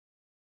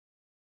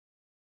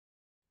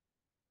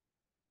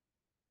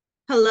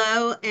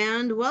Hello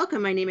and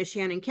welcome. My name is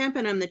Shannon Kemp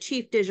and I'm the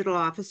Chief Digital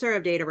Officer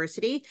of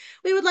DATAVERSITY.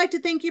 We would like to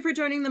thank you for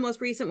joining the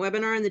most recent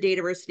webinar in the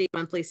DATAVERSITY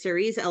monthly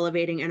series,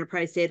 Elevating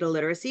Enterprise Data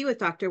Literacy with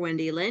Dr.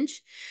 Wendy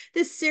Lynch.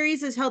 This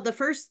series is held the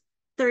first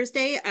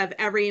Thursday of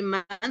every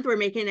month. We're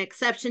making an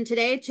exception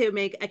today to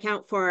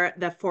account for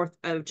the 4th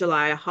of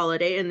July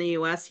holiday in the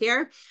US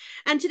here.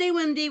 And today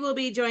Wendy will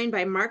be joined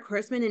by Mark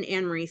Horstman and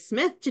Anne-Marie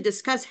Smith to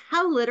discuss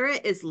how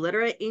literate is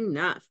literate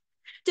enough.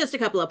 Just a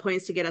couple of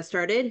points to get us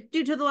started.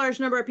 Due to the large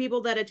number of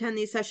people that attend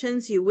these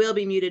sessions, you will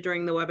be muted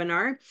during the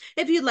webinar.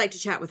 If you'd like to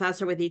chat with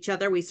us or with each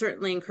other, we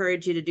certainly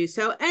encourage you to do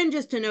so. And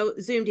just to note,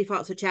 Zoom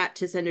defaults a chat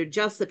to send to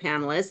just the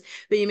panelists,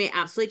 but you may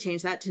absolutely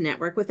change that to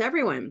network with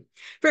everyone.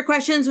 For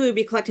questions, we will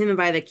be collecting them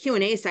via the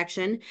Q&A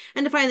section.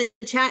 And to find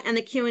the chat and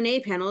the Q&A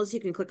panels, you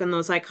can click on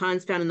those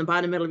icons found in the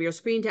bottom middle of your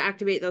screen to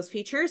activate those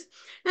features.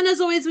 And as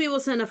always, we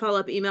will send a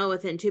follow-up email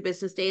within 2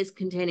 business days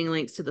containing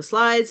links to the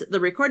slides, the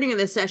recording of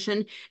this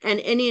session, and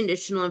any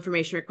additional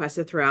information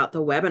requested throughout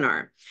the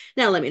webinar.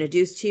 Now, let me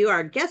introduce to you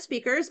our guest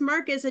speakers.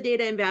 Mark is a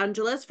data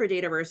evangelist for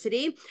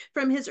DATAVERSITY.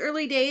 From his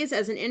early days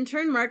as an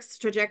intern, Mark's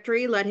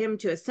trajectory led him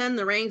to ascend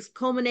the ranks,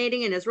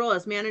 culminating in his role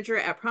as manager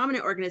at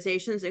prominent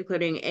organizations,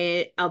 including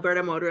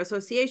Alberta Motor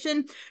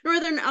Association,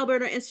 Northern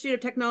Alberta Institute of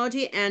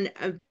Technology, and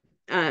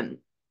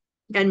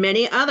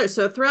many others.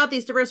 So throughout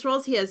these diverse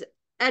roles, he has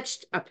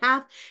etched a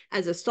path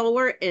as a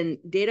stalwart in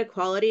data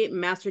quality,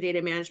 master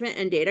data management,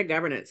 and data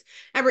governance.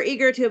 Ever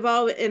eager to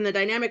evolve in the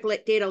dynamic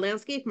data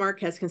landscape,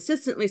 Mark has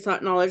consistently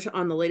sought knowledge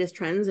on the latest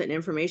trends in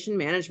information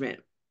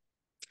management.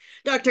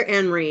 Dr.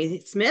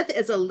 Anne-Marie Smith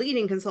is a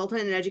leading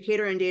consultant and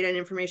educator in data and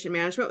information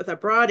management with a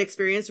broad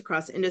experience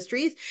across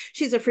industries.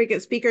 She's a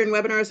frequent speaker in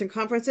webinars and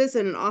conferences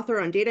and an author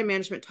on data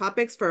management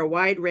topics for a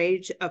wide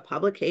range of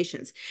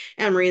publications.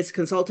 Anne-Marie's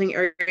consulting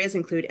areas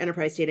include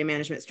enterprise data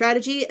management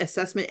strategy,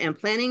 assessment and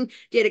planning,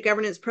 data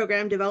governance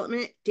program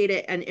development,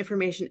 data and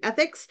information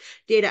ethics,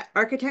 data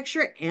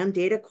architecture, and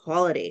data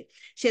quality.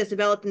 She has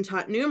developed and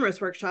taught numerous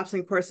workshops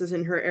and courses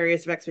in her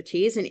areas of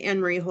expertise, and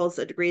Anne-Marie holds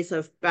the degrees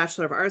of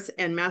Bachelor of Arts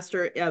and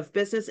Master of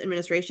Business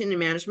Administration and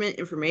Management,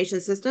 Information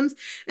Systems,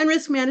 and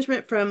Risk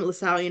Management from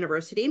LaSalle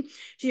University.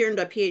 She earned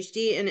a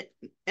PhD in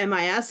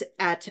MIS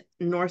at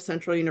North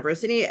Central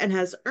University and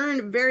has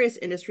earned various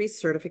industry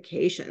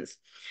certifications.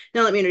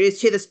 Now let me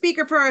introduce to you the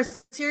speaker for our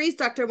series,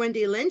 Dr.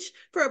 Wendy Lynch.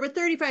 For over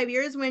 35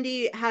 years,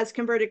 Wendy has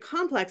converted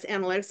complex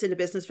analytics into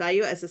business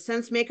value as a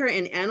sense maker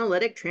and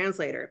analytic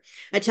translator.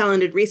 A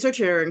talented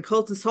researcher and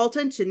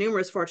consultant to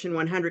numerous Fortune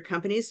 100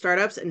 companies,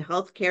 startups, and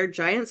healthcare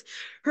giants,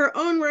 her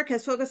own work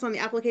has focused on the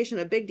application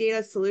of big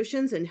data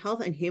solutions in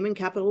health and human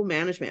capital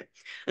management.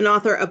 An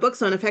author of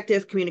books on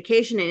effective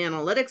communication and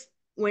analytics,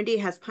 Wendy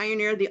has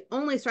pioneered the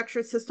only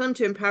structured system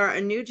to empower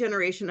a new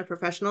generation of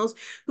professionals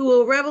who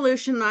will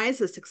revolutionize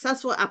the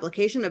successful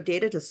application of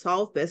data to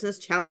solve business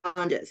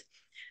challenges.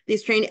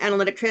 These trained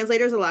analytic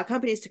translators allow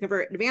companies to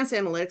convert advanced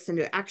analytics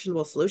into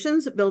actionable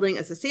solutions, building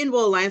a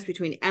sustainable alliance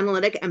between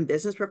analytic and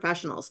business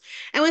professionals.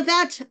 And with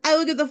that, I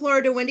will give the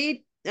floor to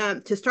Wendy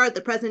to start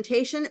the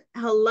presentation.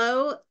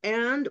 Hello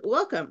and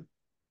welcome.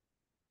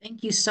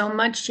 Thank you so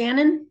much,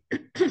 Shannon.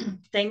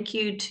 Thank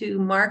you to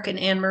Mark and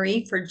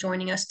Anne-Marie for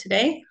joining us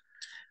today.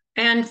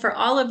 And for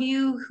all of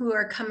you who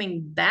are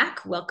coming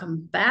back,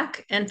 welcome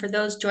back. And for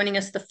those joining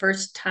us the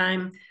first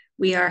time,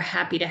 we are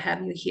happy to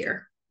have you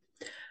here.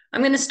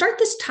 I'm going to start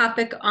this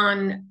topic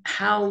on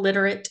how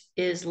literate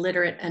is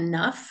literate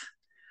enough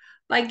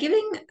by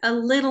giving a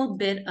little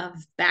bit of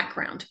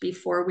background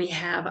before we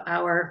have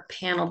our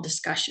panel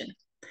discussion.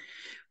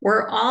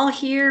 We're all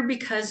here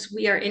because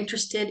we are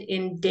interested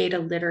in data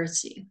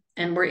literacy,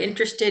 and we're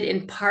interested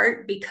in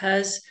part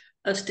because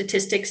of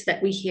statistics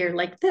that we hear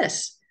like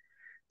this,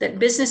 that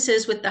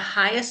businesses with the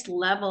highest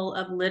level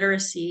of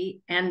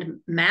literacy and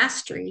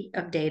mastery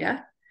of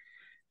data,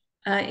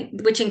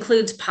 which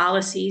includes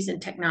policies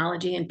and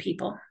technology and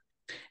people,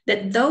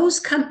 that those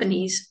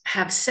companies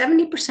have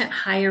 70%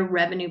 higher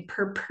revenue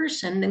per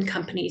person than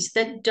companies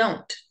that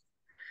don't.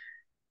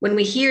 When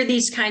we hear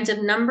these kinds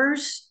of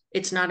numbers,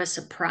 it's not a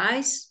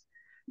surprise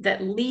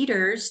that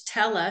leaders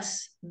tell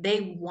us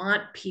they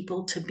want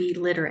people to be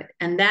literate.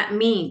 And that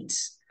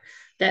means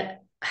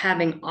that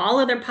having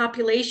all of their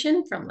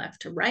population from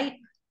left to right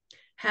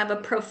have a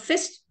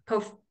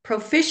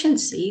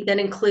proficiency that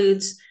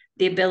includes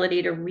the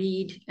ability to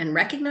read and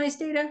recognize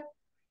data,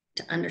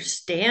 to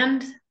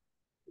understand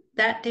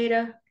that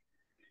data,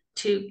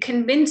 to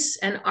convince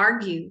and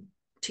argue,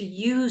 to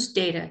use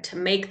data to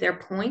make their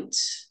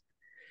points,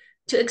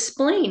 to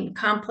explain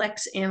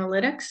complex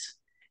analytics.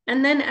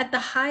 And then at the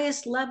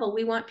highest level,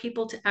 we want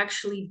people to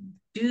actually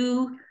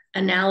do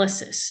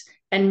analysis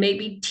and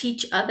maybe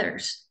teach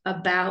others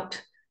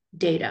about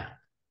data.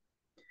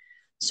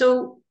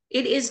 So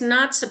it is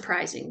not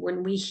surprising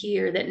when we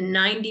hear that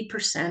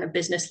 90% of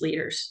business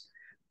leaders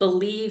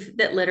believe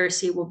that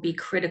literacy will be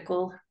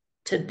critical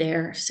to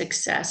their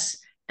success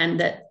and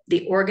that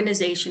the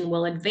organization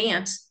will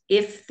advance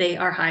if they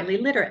are highly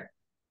literate.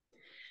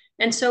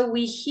 And so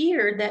we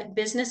hear that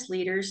business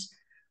leaders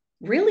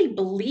really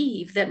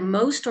believe that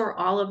most or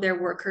all of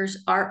their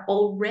workers are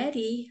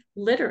already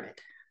literate.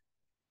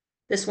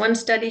 This one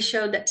study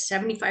showed that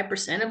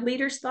 75% of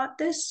leaders thought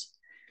this.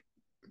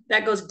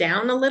 That goes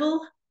down a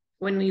little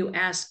when you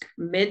ask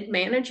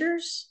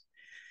mid-managers.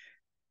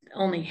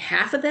 Only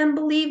half of them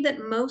believe that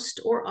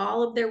most or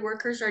all of their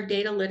workers are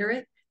data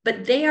literate,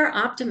 but they are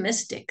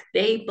optimistic.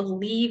 They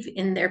believe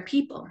in their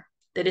people,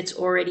 that it's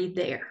already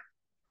there.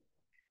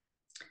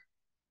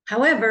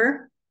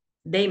 However,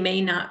 they may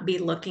not be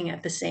looking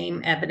at the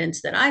same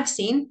evidence that I've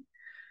seen,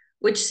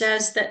 which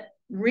says that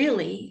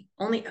really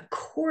only a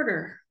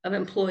quarter of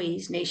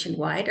employees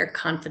nationwide are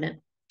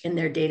confident in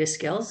their data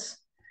skills.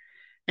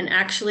 And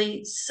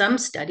actually, some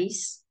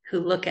studies who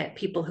look at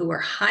people who are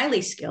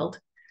highly skilled,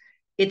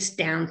 it's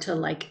down to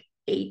like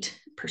 8%.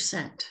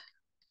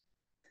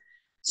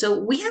 So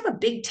we have a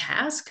big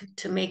task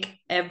to make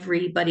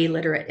everybody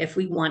literate if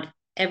we want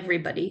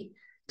everybody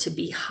to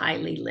be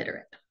highly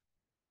literate.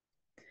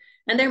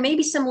 And there may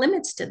be some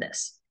limits to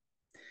this.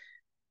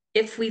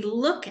 If we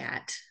look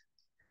at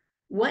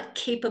what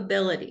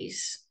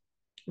capabilities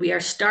we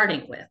are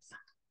starting with,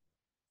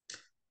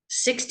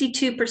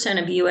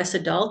 62% of US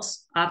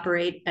adults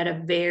operate at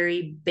a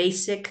very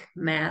basic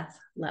math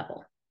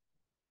level.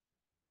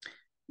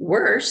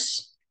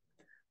 Worse,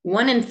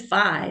 1 in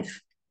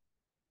 5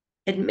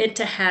 admit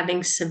to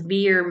having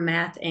severe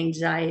math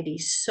anxiety,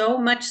 so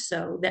much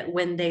so that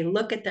when they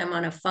look at them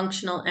on a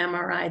functional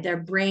MRI, their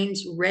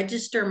brains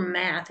register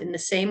math in the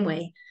same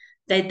way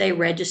that they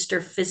register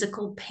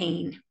physical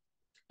pain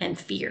and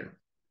fear.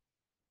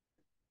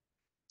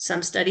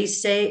 Some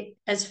studies say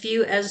as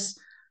few as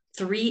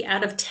 3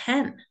 out of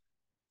 10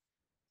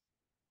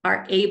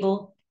 are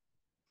able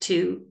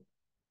to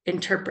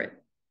interpret.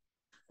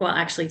 Well,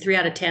 actually, 3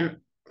 out of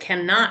 10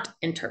 cannot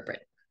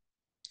interpret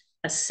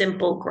a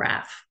simple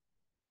graph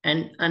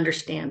and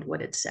understand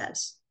what it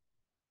says.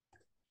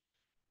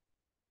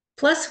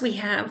 Plus, we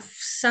have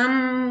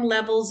some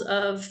levels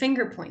of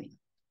finger pointing.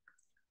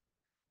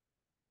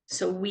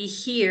 So we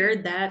hear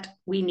that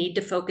we need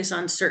to focus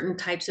on certain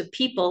types of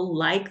people,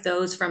 like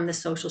those from the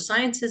social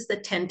sciences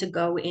that tend to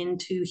go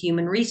into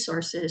human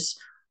resources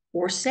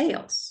or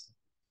sales.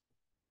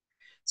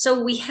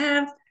 So we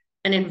have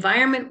an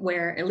environment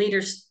where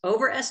leaders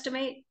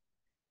overestimate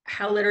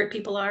how literate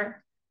people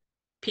are.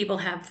 People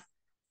have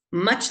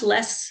much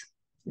less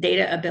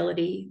data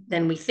ability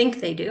than we think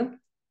they do.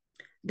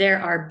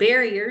 There are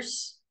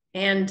barriers,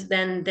 and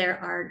then there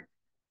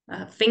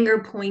are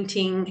finger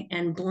pointing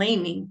and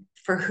blaming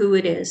for who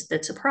it is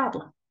that's a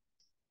problem.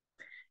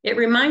 It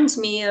reminds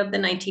me of the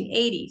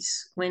 1980s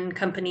when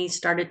companies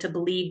started to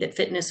believe that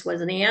fitness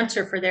was the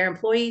answer for their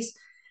employees,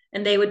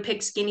 and they would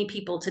pick skinny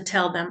people to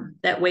tell them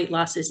that weight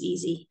loss is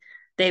easy.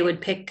 They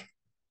would pick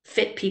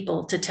fit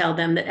people to tell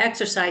them that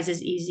exercise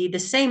is easy, the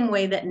same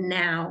way that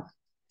now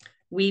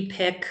we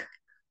pick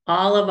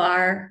all of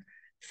our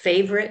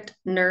favorite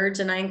nerds,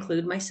 and I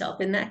include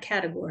myself in that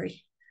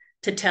category,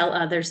 to tell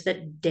others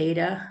that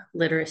data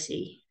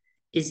literacy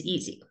is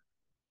easy.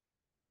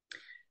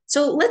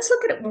 So let's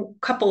look at a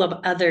couple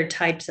of other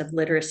types of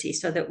literacy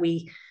so that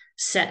we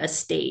set a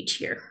stage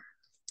here.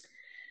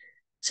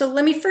 So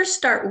let me first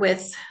start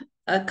with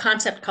a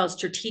concept called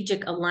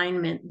strategic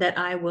alignment that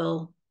I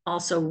will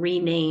also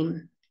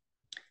rename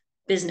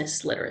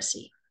business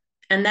literacy.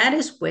 And that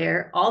is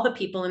where all the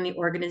people in the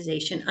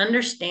organization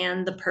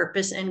understand the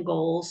purpose and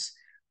goals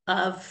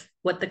of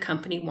what the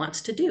company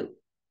wants to do.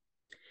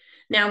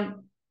 Now,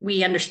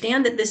 we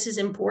understand that this is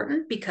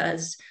important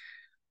because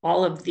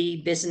all of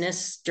the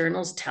business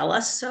journals tell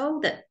us so,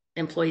 that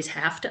employees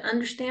have to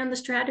understand the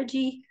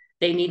strategy.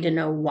 They need to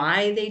know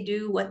why they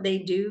do what they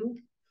do.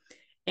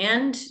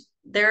 And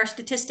there are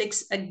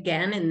statistics,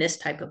 again, in this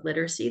type of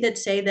literacy that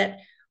say that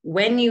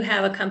when you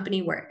have a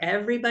company where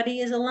everybody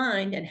is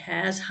aligned and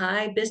has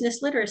high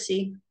business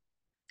literacy,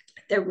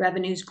 their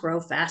revenues grow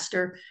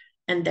faster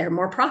and they're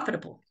more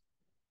profitable.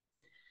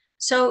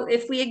 So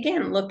if we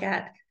again look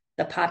at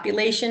the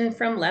population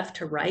from left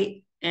to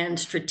right and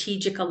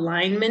strategic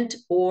alignment,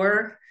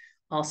 or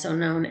also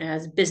known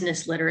as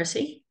business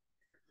literacy,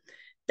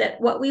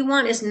 that what we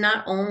want is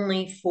not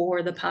only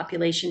for the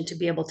population to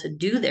be able to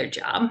do their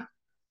job,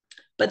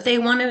 but they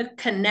want to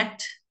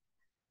connect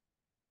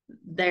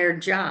their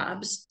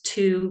jobs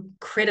to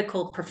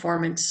critical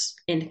performance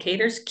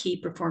indicators,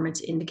 key performance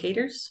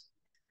indicators.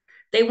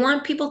 They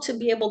want people to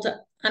be able to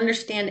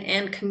understand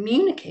and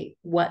communicate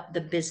what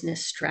the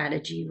business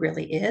strategy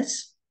really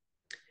is,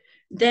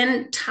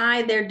 then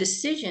tie their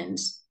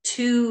decisions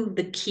to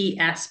the key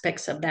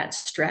aspects of that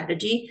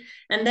strategy,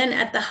 and then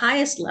at the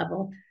highest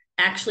level,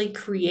 actually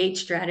create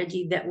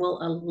strategy that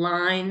will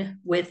align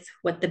with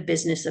what the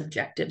business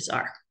objectives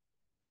are.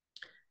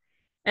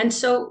 And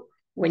so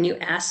when you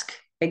ask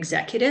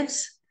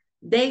executives,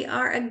 they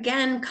are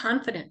again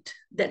confident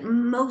that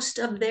most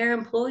of their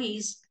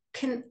employees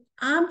can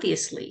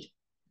obviously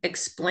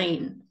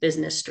explain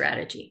business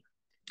strategy.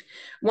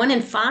 1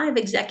 in 5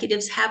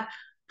 executives have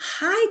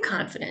high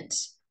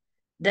confidence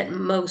that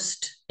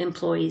most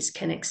employees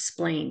can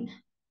explain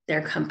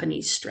their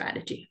company's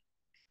strategy.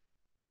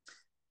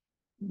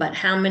 but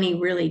how many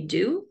really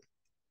do?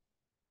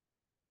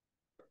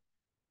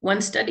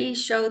 One study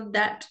showed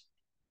that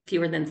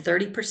fewer than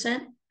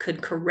 30%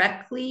 could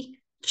correctly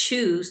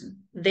choose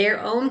their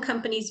own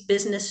company's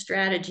business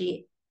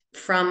strategy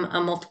from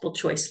a multiple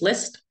choice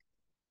list.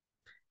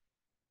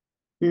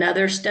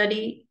 Another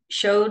study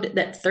showed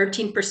that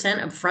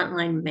 13% of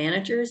frontline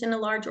managers in a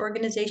large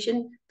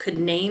organization could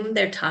name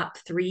their top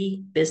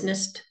 3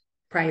 business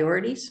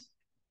priorities.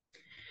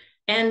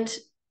 And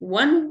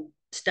one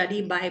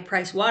study by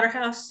Price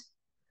Waterhouse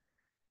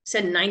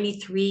said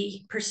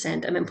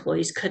 93% of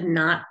employees could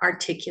not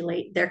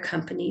articulate their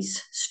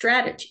company's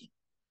strategy.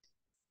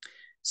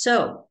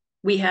 So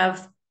we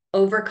have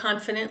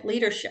overconfident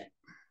leadership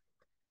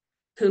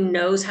who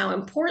knows how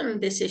important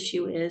this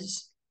issue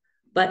is,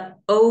 but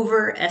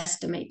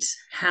overestimates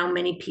how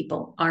many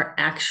people are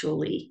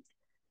actually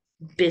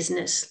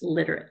business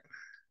literate.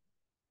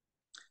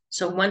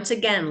 So once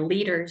again,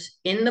 leaders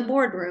in the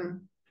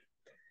boardroom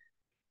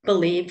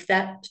believe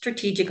that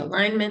strategic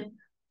alignment,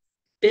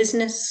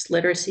 business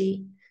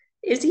literacy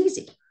is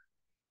easy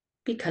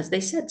because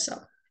they said so.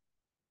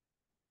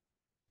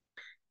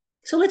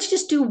 So let's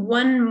just do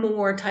one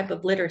more type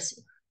of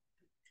literacy.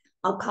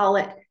 I'll call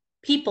it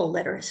people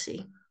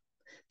literacy.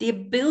 The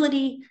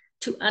ability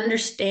to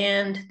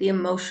understand the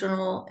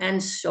emotional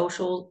and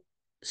social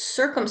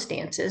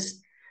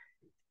circumstances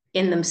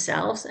in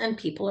themselves and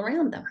people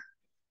around them.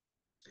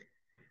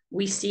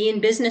 We see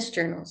in business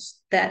journals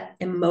that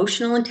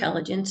emotional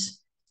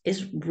intelligence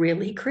is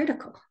really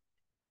critical.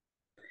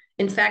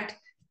 In fact,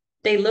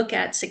 they look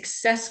at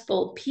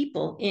successful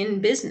people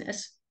in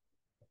business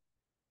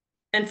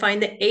and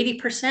find that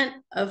 80%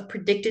 of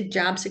predicted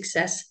job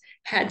success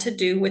had to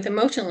do with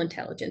emotional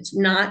intelligence,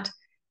 not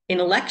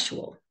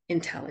intellectual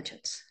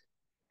intelligence.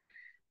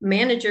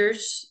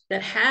 Managers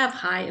that have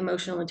high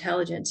emotional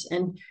intelligence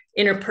and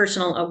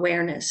interpersonal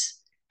awareness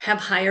have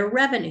higher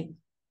revenue.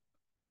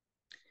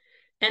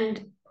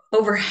 And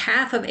over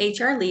half of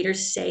HR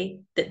leaders say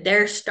that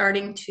they're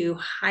starting to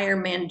hire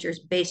managers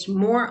based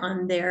more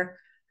on their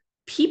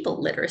people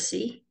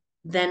literacy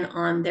than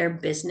on their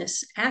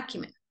business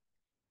acumen.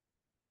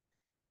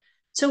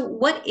 So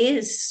what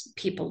is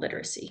people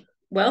literacy?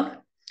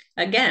 Well,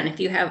 again, if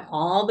you have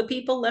all the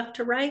people left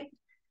to right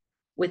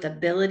with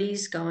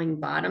abilities going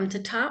bottom to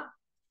top,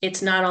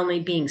 it's not only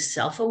being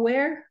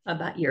self-aware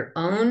about your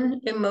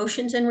own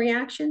emotions and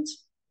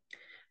reactions,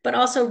 but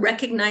also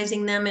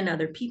recognizing them in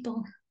other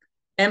people,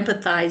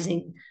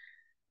 empathizing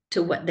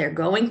to what they're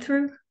going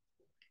through,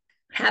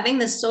 having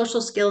the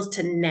social skills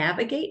to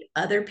navigate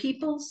other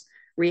people's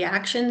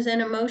reactions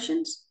and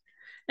emotions,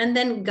 and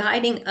then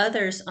guiding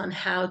others on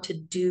how to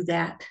do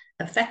that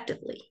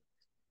effectively.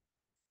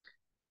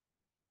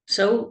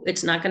 So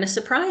it's not going to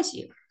surprise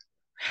you.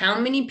 How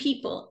many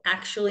people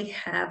actually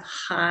have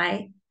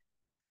high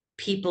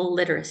people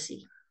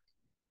literacy?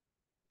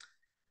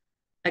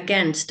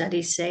 Again,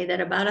 studies say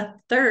that about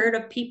 1/3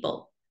 of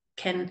people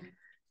can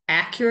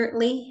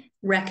accurately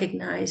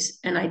recognize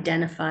and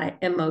identify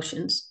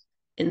emotions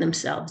in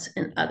themselves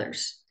and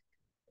others.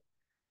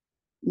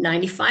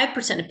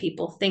 95% of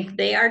people think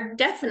they are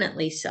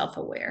definitely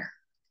self-aware,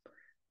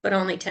 but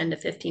only 10 to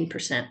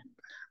 15%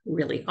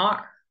 really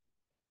are.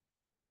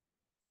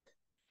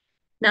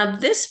 Now,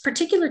 this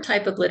particular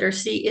type of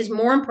literacy is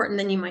more important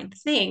than you might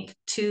think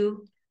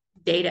to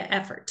data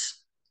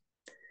efforts.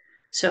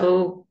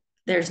 So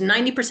there's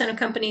 90% of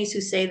companies who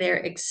say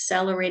they're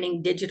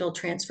accelerating digital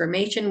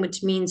transformation,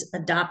 which means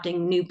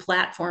adopting new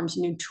platforms,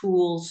 new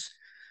tools,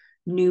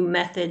 new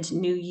methods,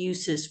 new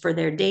uses for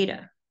their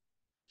data.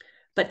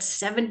 But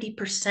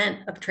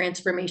 70% of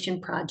transformation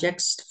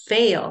projects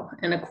fail.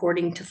 And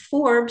according to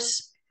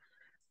Forbes,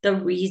 the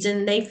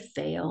reason they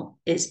fail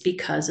is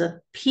because of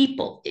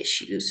people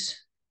issues,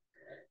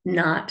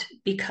 not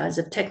because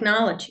of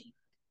technology.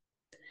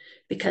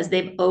 Because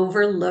they've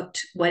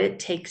overlooked what it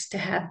takes to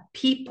have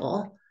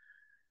people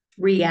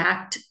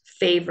react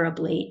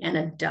favorably and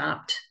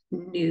adopt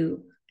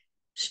new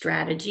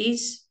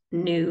strategies,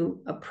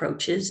 new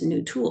approaches,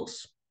 new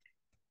tools.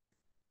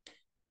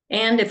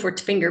 And if we're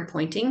finger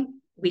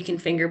pointing, we can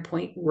finger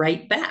point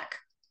right back.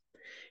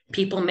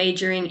 People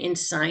majoring in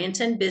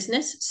science and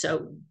business,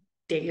 so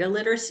data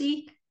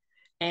literacy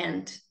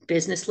and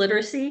business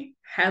literacy,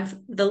 have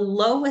the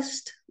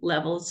lowest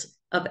levels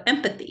of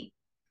empathy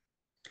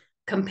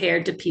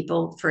compared to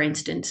people, for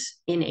instance,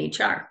 in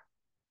HR.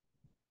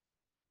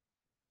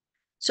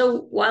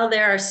 So while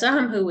there are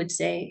some who would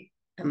say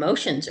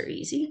emotions are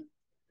easy,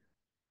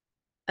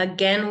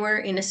 again, we're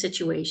in a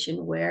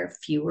situation where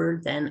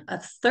fewer than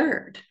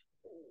 1/3.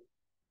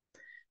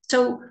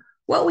 So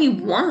what we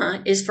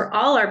want is for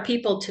all our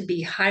people to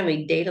be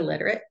highly data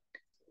literate,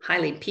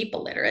 highly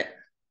people literate,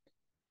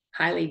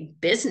 highly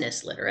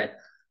business literate.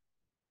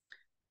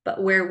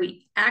 But where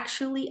we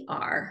actually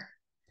are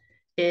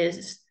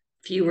is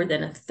fewer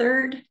than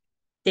 1/3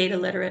 data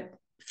literate,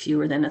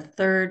 fewer than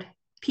 1/3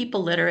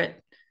 people literate,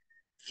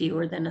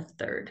 fewer than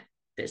 1/3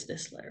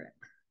 business literate.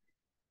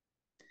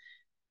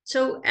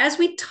 So as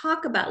we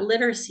talk about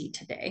literacy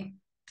today,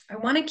 I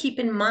want to keep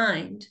in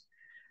mind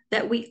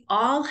that we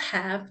all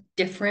have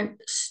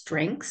different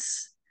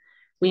strengths.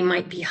 We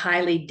might be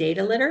highly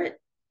data literate,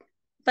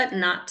 but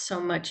not so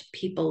much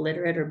people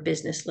literate or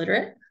business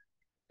literate.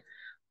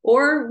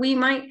 Or we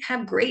might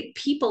have great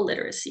people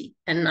literacy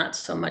and not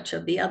so much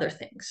of the other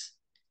things.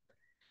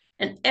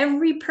 And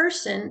every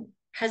person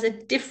has a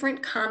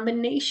different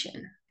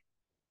combination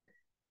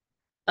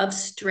of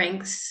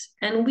strengths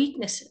and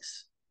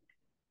weaknesses.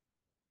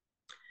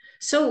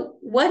 So,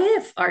 what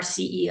if our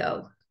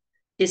CEO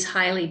is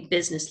highly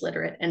business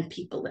literate and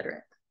people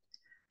literate,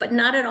 but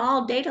not at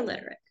all data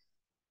literate?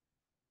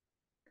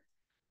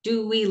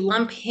 Do we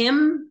lump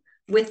him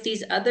with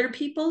these other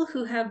people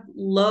who have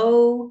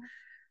low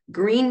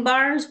green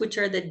bars, which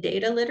are the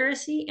data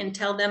literacy, and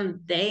tell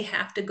them they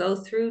have to go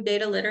through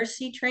data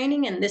literacy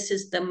training and this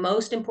is the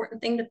most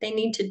important thing that they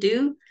need to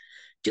do?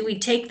 Do we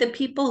take the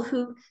people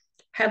who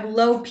have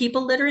low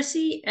people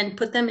literacy and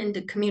put them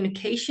into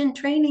communication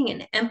training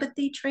and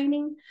empathy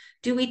training?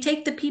 Do we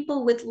take the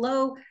people with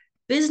low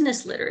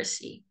business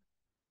literacy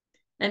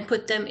and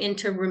put them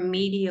into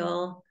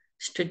remedial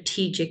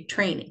strategic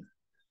training?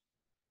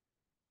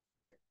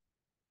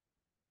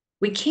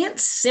 We can't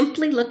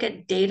simply look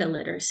at data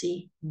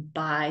literacy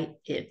by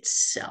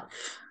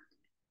itself.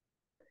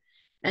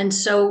 And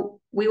so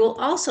we will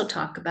also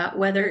talk about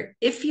whether,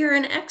 if you're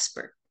an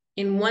expert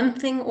in one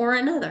thing or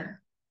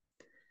another,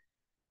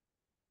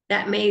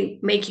 that may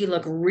make you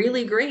look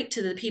really great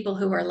to the people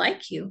who are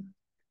like you.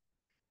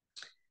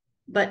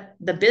 But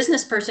the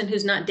business person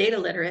who's not data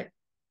literate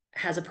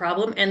has a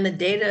problem, and the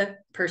data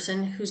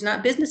person who's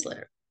not business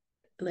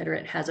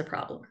literate has a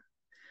problem.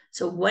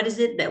 So what is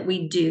it that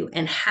we do,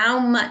 and how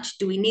much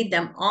do we need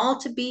them all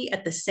to be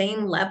at the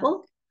same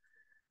level,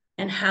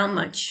 and how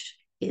much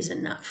is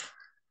enough?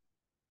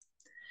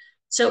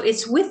 So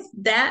it's with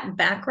that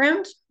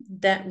background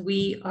that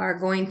we are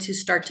going to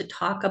start to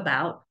talk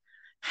about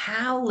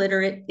how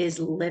literate is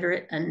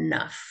literate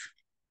enough.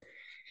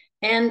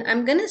 And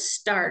I'm going to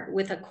start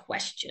with a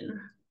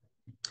question.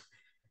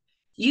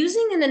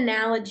 Using an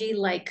analogy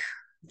like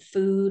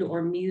food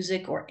or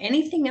music or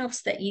anything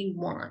else that you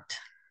want,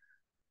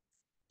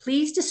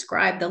 please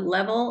describe the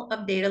level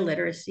of data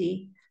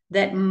literacy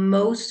that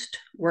most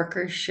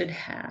workers should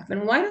have.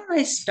 And why don't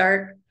I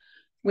start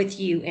with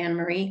you,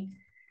 Anne-Marie?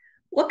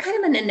 What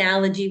kind of an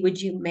analogy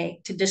would you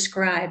make to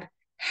describe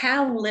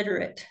how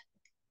literate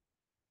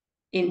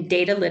in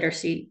data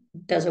literacy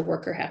does a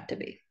worker have to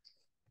be?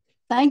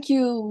 Thank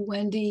you,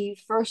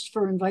 Wendy, first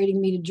for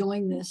inviting me to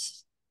join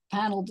this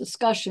panel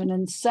discussion,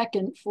 and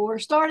second for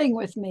starting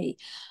with me.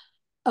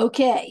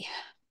 Okay,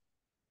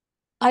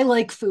 I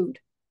like food.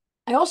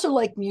 I also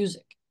like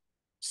music.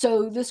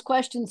 So this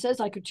question says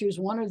I could choose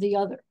one or the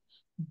other,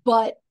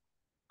 but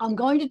I'm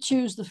going to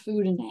choose the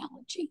food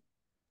analogy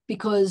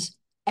because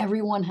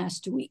everyone has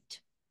to eat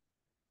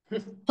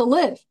to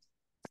live.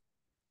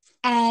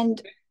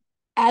 And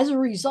as a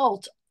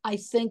result, I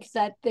think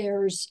that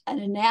there's an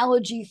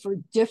analogy for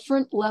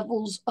different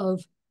levels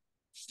of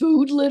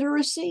food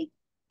literacy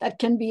that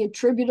can be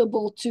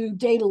attributable to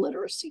data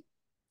literacy.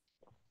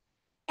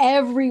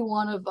 Every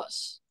one of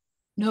us,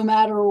 no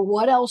matter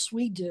what else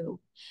we do,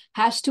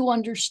 has to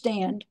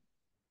understand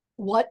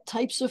what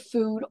types of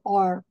food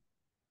are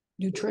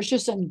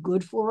nutritious and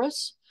good for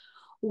us,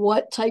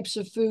 what types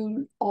of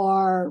food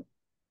are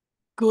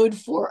good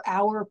for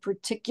our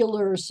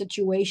particular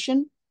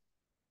situation.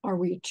 Are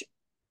we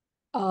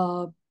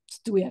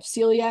do we have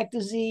celiac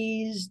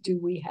disease? Do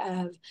we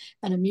have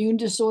an immune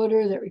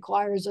disorder that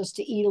requires us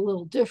to eat a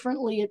little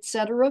differently,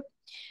 etc.?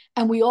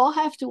 And we all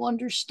have to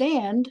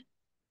understand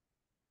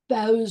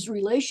those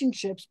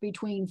relationships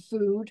between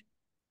food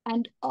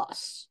and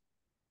us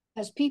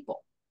as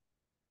people.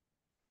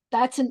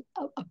 That's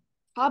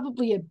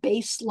probably a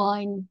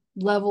baseline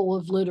level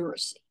of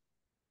literacy.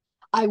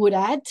 I would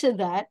add to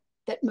that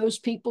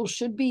most people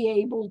should be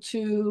able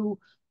to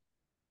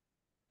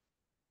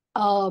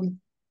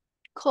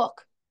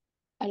cook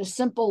at a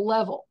simple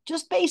level,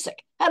 just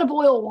basic, how to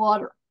boil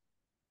water,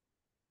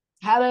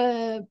 how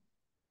to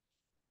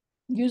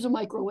use a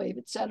microwave,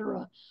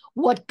 etc.,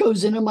 what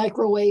goes in a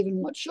microwave and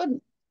what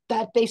shouldn't,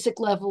 that basic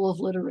level of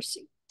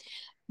literacy.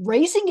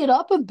 Raising it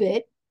up a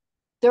bit,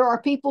 there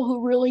are people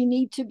who really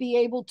need to be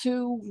able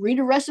to read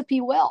a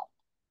recipe well,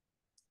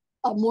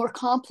 a more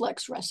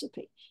complex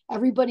recipe.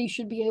 Everybody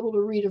should be able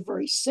to read a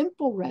very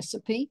simple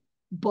recipe,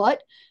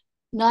 but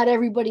not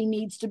everybody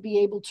needs to be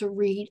able to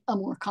read a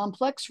more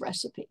complex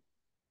recipe.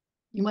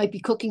 You might be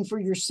cooking for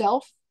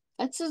yourself.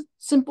 That's a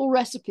simple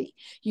recipe.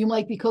 You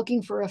might be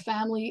cooking for a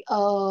family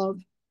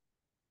of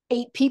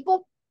 8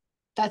 people.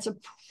 That's a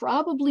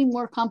probably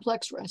more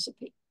complex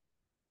recipe.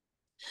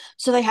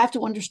 So they have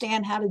to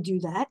understand how to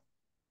do that.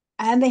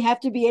 And they have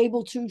to be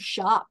able to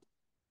shop,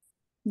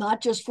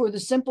 not just for the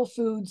simple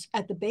foods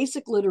at the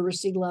basic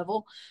literacy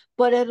level,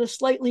 but at a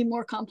slightly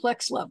more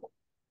complex level.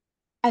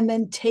 And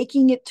then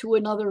taking it to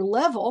another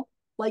level,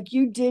 like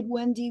you did,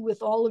 Wendy,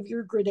 with all of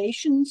your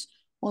gradations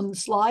on the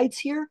slides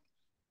here,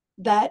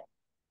 that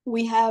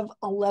we have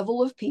a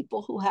level of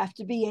people who have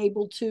to be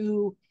able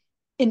to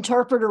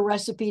interpret a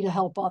recipe to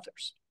help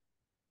others.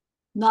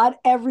 Not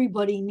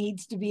everybody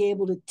needs to be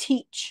able to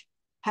teach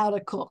how to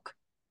cook,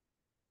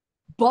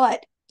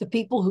 but the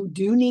people who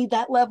do need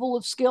that level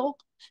of skill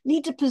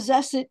need to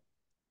possess it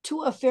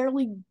to a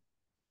fairly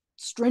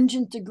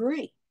stringent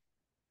degree.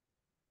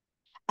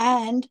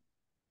 And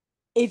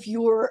if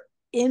you're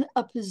in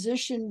a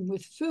position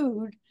with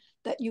food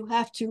that you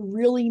have to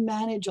really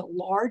manage a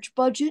large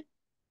budget,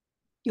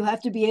 you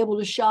have to be able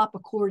to shop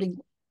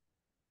accordingly.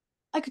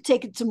 I could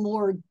take it to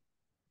more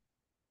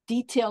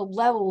detailed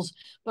levels,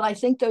 but I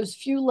think those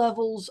few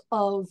levels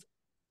of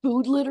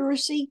food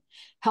literacy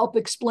help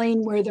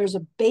explain where there's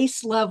a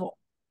base level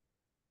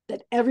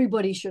that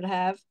everybody should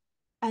have.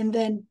 And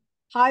then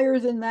higher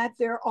than that,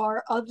 there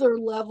are other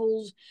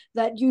levels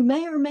that you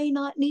may or may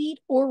not need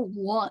or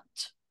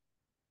want.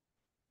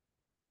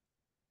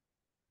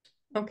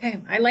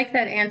 Okay, I like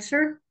that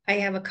answer. I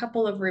have a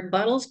couple of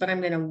rebuttals, but I'm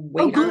going to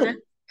wait on that.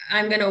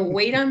 I'm going to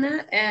wait on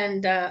that.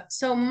 And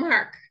so,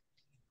 Mark,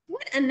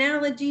 what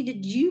analogy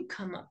did you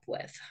come up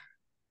with?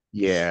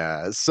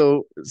 Yeah.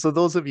 So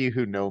those of you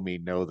who know me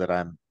know that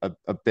I'm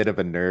a bit of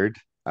a nerd.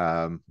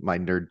 My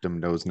nerddom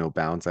knows no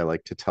bounds, I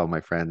like to tell my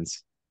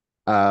friends.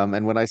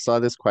 And when I saw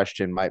this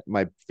question,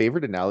 my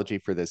favorite analogy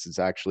for this is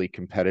actually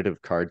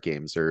competitive card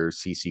games, or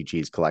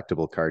CCGs,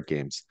 collectible card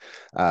games.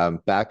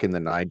 Back in the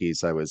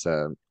 90s, I was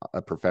a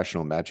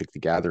professional Magic the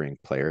Gathering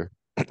player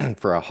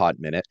for a hot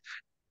minute.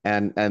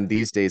 And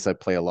these days I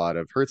play a lot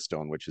of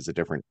Hearthstone, which is a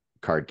different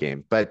card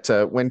game. But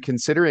when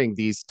considering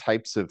these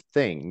types of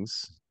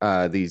things,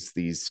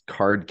 these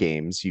card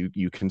games,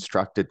 you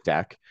construct a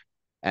deck,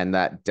 and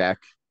that deck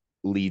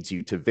leads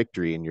you to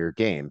victory in your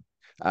game.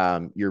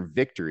 Your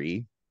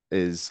victory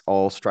is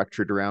all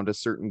structured around a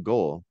certain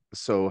goal.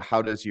 So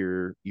how does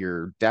your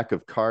deck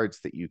of cards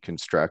that you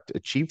construct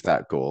achieve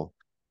that goal?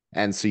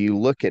 And so you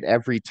look at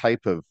every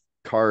type of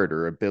card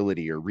or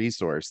ability or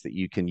resource that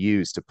you can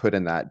use to put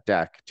in that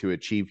deck to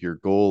achieve your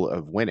goal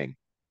of winning.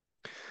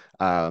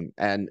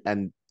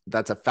 And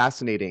that's a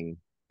fascinating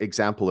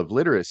example of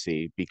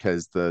literacy,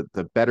 because the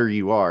better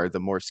you are, the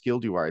more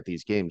skilled you are at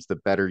these games, the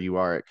better you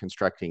are at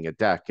constructing a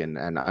deck and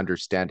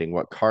understanding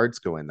what cards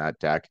go in that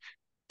deck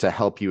to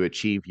help you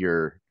achieve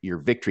your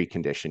victory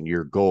condition,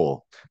 your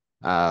goal.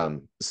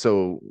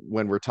 So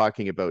when we're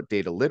talking about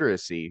data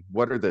literacy,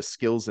 what are the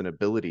skills and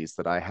abilities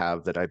that I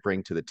have that I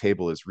bring to the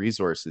table as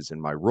resources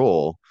in my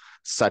role,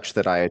 such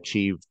that I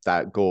achieve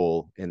that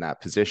goal in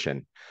that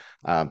position?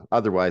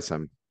 Otherwise,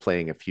 I'm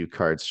playing a few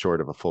cards short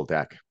of a full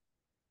deck.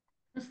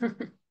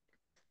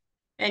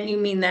 And you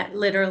mean that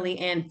literally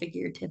and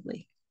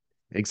figuratively.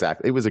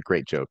 Exactly. It was a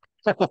great joke.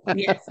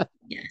 Yes,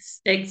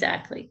 yes,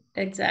 exactly,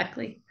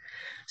 exactly.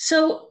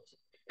 So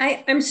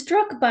I'm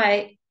struck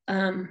by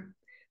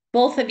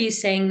both of you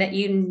saying that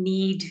you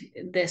need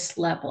this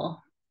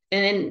level.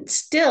 And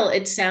still,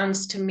 it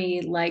sounds to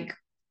me like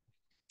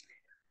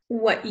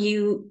what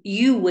you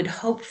would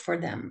hope for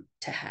them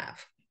to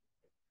have.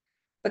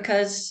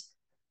 Because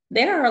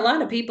there are a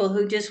lot of people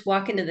who just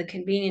walk into the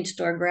convenience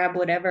store, grab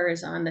whatever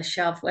is on the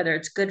shelf, whether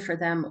it's good for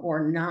them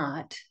or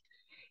not,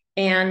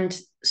 and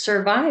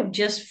survive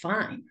just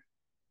fine.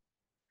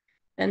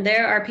 And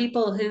there are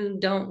people who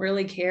don't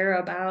really care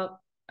about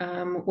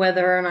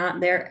whether or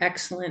not they're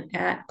excellent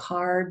at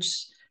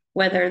cards,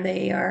 whether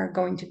they are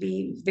going to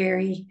be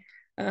very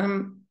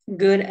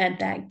good at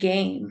that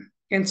game.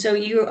 And so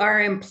you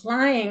are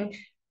implying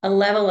a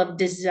level of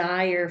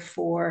desire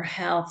for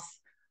health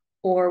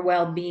or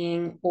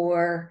well-being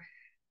or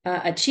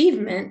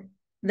achievement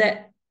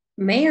that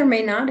may or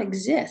may not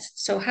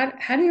exist. So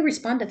how do you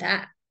respond to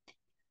that?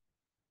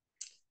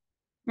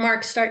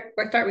 Mark, start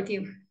with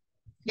you.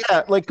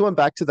 Yeah, like going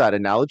back to that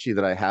analogy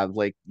that I have,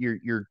 like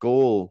your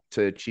goal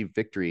to achieve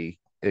victory,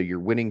 your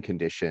winning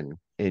condition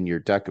in your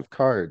deck of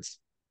cards,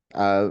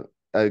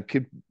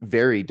 could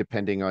vary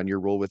depending on your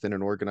role within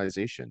an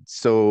organization.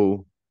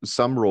 So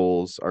some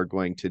roles are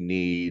going to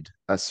need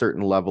a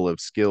certain level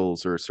of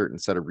skills or a certain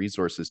set of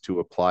resources to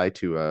apply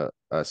to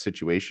a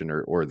situation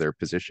or their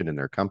position in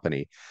their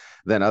company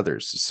than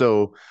others.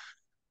 So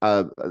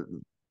uh,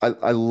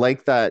 I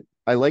like that.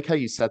 I like how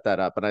you set that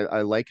up, and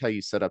I like how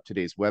you set up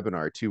today's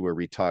webinar too, where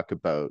we talk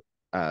about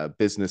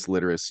business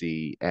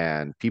literacy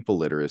and people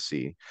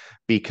literacy,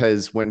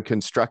 because when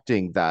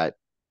constructing that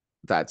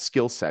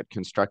skill set,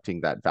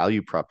 constructing that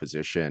value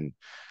proposition,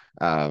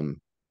 um,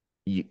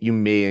 you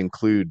may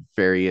include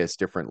various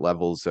different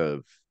levels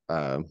of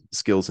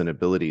skills and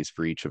abilities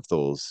for each of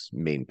those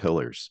main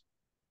pillars.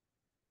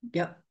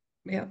 Yep.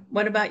 Yeah.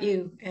 What about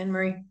you, Anne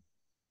Marie?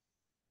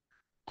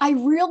 I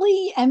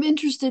really am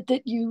interested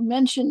that you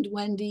mentioned,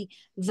 Wendy,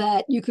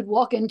 that you could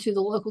walk into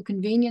the local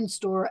convenience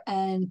store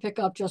and pick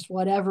up just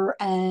whatever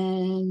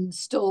and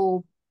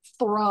still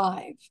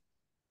thrive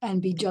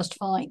and be just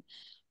fine.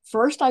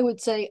 First, I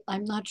would say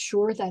I'm not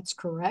sure that's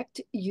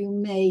correct. You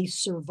may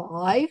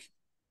survive,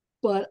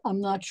 but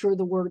I'm not sure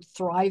the word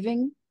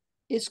thriving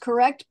is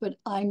correct, but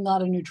I'm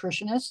not a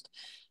nutritionist.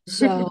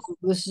 So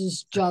this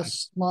is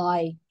just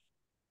my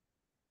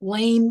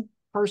lame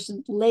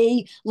person,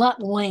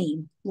 not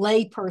lame,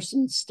 lay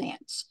person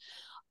stance.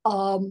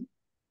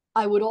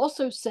 I would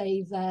also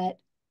say that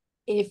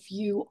if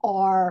you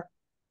are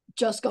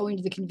just going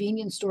to the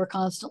convenience store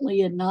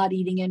constantly and not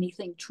eating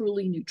anything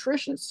truly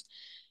nutritious,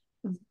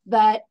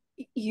 that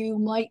you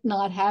might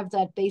not have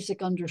that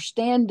basic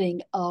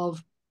understanding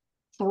of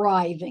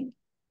thriving.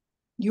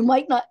 You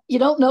might not, you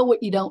don't know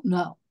what you don't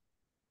know.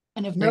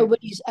 And if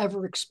nobody's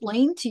ever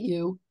explained to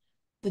you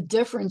the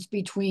difference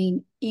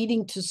between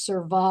eating to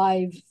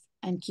survive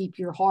and keep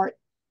your heart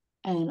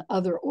and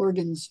other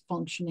organs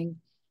functioning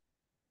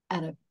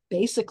at a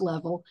basic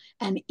level,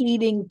 and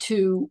eating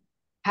to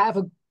have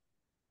a,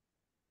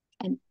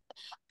 and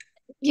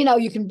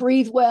you can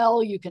breathe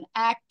well, you can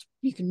act,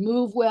 you can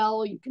move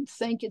well, you can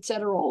think,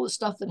 etc., all the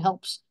stuff that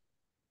helps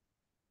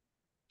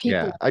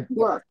people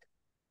work.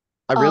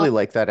 I really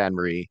like that, Anne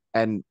Marie.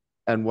 And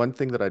one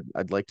thing that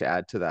I'd like to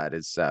add to that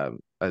is,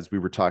 as we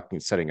were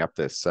setting up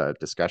this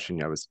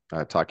discussion, I was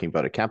talking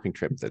about a camping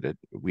trip that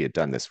we had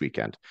done this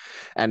weekend,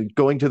 and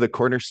going to the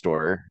corner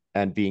store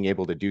and being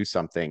able to do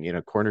something in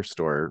a corner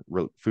store,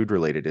 food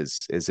related,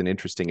 is an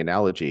interesting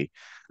analogy.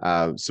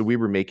 So we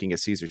were making a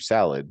Caesar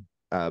salad,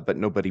 but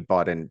nobody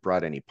brought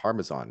any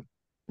Parmesan.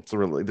 So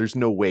really, there's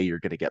no way you're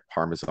going to get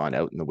Parmesan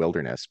out in the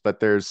wilderness, but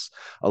there's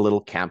a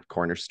little camp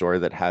corner store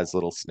that has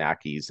little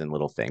snackies and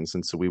little things.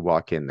 And so we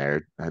walk in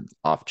there,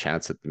 off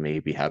chance that they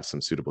maybe have some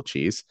suitable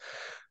cheese.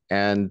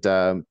 And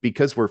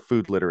because we're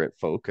food literate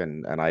folk,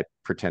 and I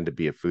pretend to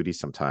be a foodie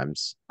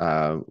sometimes,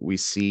 we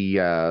see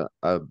a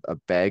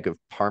bag of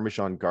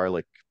Parmesan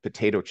garlic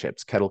potato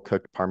chips, kettle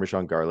cooked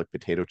Parmesan garlic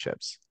potato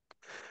chips.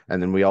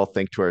 And then we all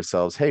think to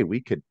ourselves, hey,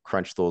 we could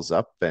crunch those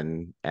up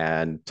and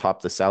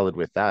top the salad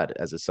with that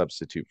as a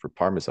substitute for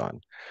Parmesan.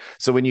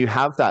 So when you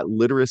have that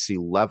literacy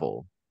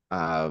level,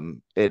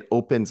 it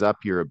opens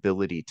up your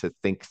ability to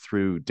think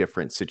through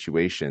different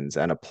situations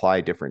and apply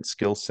different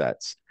skill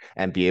sets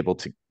and be able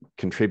to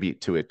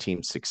contribute to a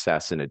team's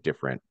success in a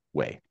different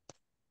way.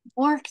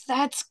 Mark,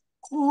 that's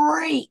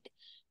great.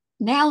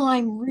 Now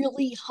I'm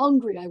really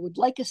hungry. I would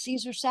like a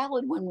Caesar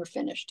salad when we're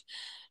finished.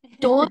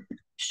 Dawn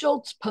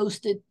Schultz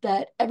posted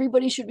that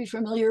everybody should be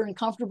familiar and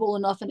comfortable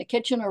enough in a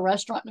kitchen, a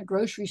restaurant, and a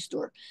grocery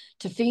store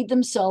to feed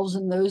themselves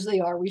and those they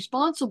are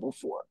responsible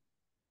for.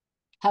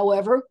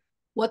 However,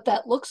 what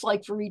that looks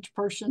like for each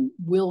person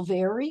will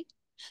vary.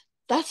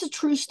 That's a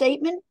true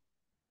statement,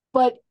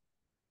 but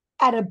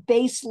at a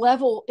base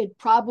level, it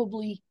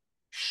probably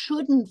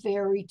shouldn't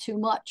vary too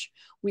much.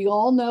 We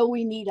all know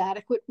we need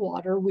adequate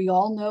water. We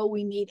all know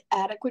we need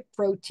adequate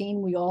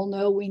protein. We all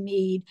know we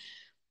need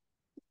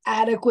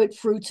adequate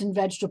fruits and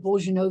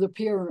vegetables. The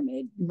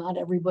pyramid. Not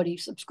everybody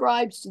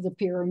subscribes to the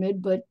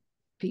pyramid, but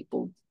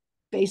people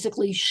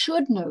basically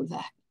should know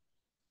that.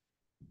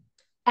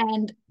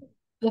 And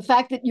the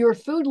fact that you're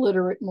food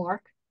literate,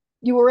 Mark,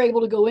 you were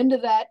able to go into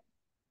that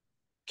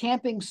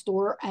camping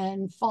store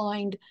and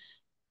find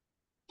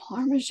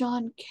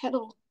Parmesan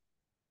kettle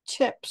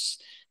chips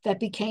that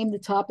became the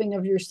topping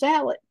of your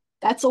salad.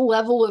 That's a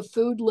level of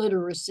food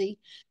literacy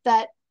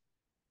that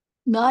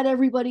not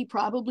everybody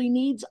probably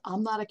needs.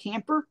 I'm not a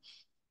camper,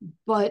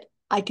 but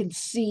I can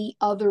see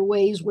other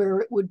ways where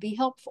it would be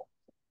helpful.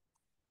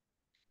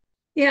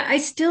 Yeah, I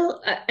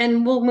still,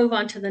 and we'll move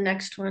on to the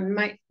next one.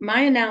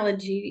 My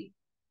analogy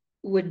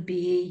would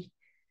be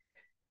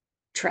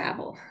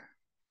travel.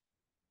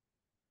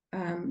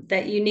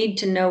 That you need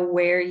to know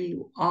where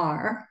you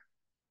are.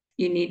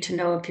 You need to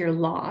know if you're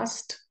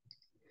lost.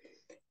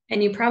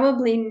 And you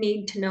probably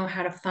need to know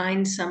how to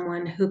find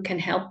someone who can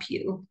help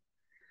you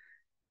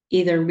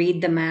either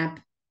read the map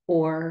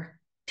or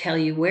tell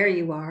you where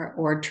you are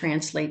or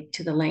translate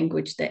to the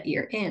language that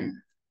you're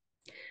in.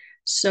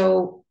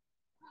 So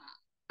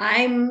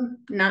I'm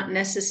not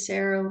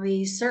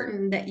necessarily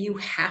certain that you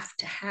have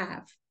to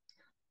have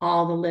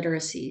all the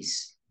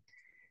literacies,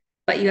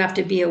 but you have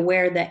to be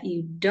aware that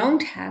you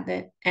don't have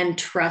it and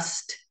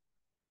trust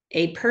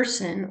a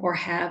person or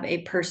have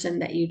a person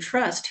that you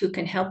trust who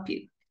can help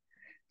you.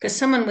 Because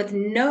someone with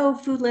no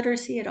food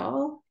literacy at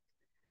all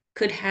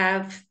could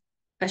have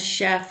a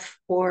chef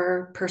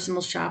or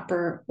personal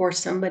shopper or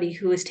somebody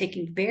who is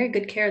taking very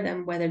good care of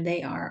them, whether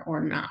they are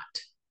or not.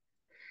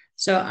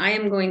 So I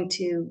am going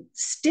to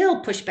still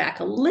push back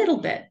a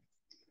little bit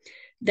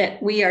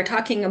that we are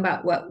talking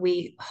about what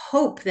we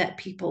hope that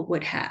people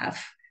would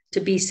have to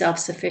be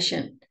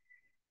self-sufficient.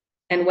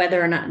 And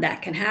whether or not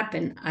that can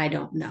happen, I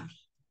don't know.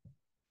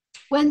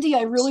 Wendy,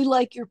 I really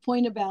like your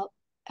point about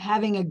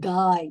having a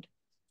guide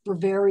for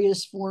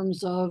various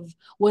forms of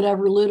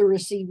whatever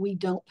literacy we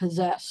don't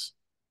possess.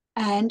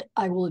 And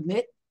I will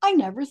admit, I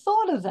never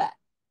thought of that.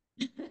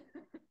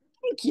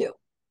 Thank you.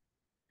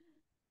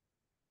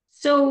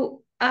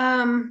 So,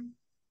 number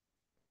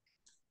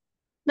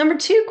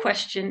 2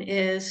 question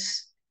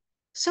is,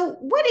 so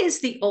what is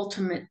the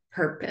ultimate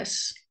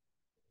purpose?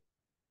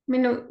 I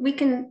mean, we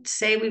can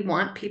say we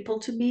want people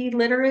to be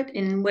literate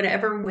in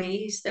whatever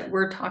ways that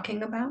we're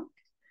talking about,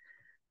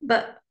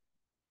 but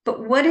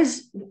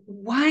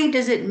why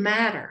does it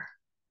matter?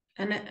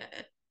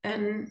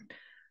 And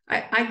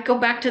I go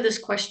back to this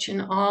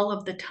question all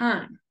of the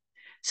time.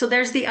 So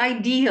there's the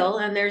ideal,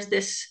 and there's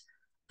this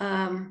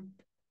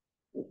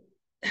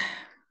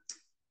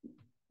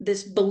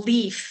this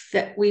belief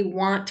that we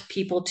want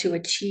people to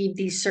achieve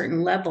these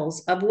certain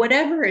levels of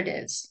whatever it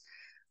is,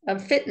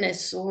 of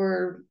fitness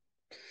or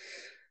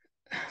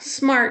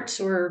smarts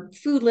or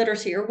food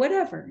literacy or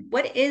whatever.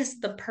 What is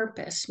the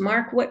purpose,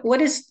 Mark?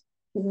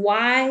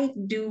 Why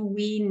do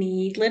we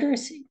need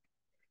literacy?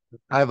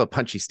 I have a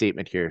punchy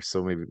statement here,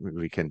 so maybe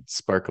we can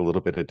spark a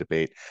little bit of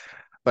debate.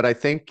 But I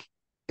think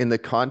in the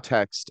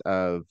context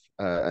of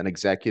an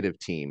executive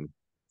team,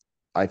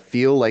 I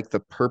feel like the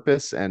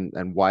purpose and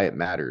why it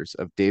matters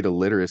of data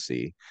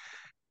literacy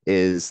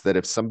is that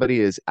if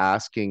somebody is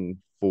asking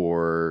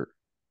for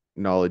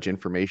knowledge,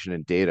 information,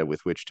 and data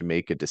with which to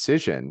make a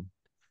decision,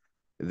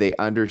 they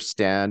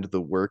understand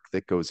the work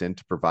that goes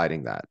into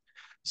providing that.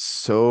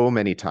 So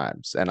many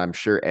times, and I'm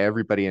sure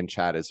everybody in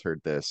chat has heard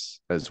this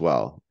as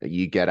well.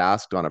 You get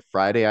asked on a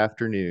Friday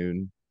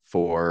afternoon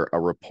for a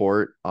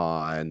report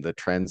on the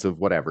trends of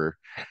whatever,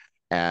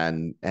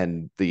 and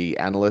the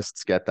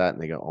analysts get that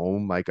and they go, oh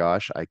my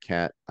gosh,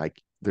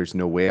 there's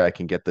no way I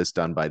can get this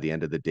done by the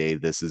end of the day.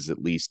 This is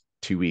at least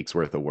 2 weeks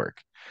worth of work.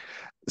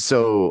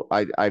 So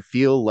I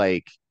feel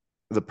like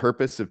the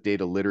purpose of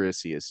data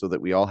literacy is so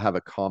that we all have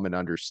a common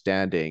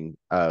understanding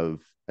of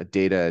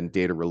data and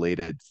data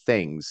related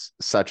things,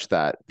 such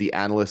that the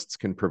analysts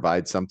can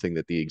provide something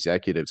that the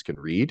executives can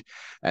read,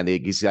 and the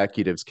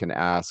executives can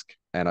ask,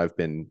 and I've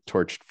been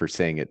torched for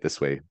saying it this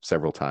way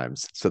several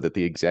times, so that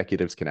the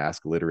executives can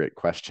ask literate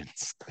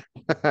questions.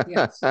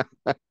 Yes.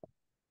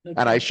 Okay.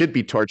 And I should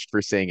be torched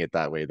for saying it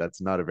that way.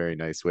 That's not a very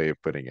nice way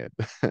of putting it.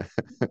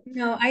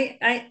 No,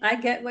 I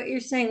get what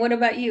you're saying. What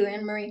about you,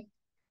 Anne Marie?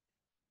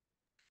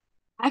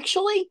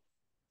 Actually,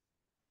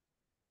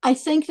 I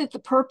think that the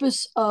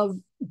purpose of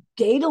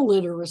data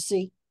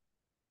literacy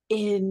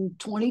in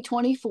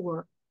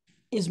 2024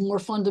 is more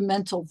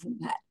fundamental than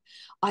that.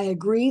 I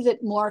agree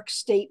that Mark's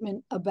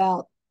statement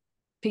about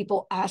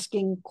people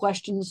asking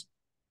questions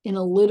in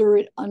a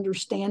literate,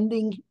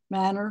 understanding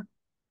manner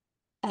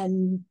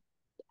and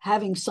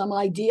having some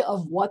idea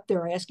of what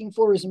they're asking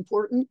for is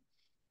important.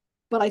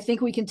 But I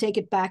think we can take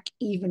it back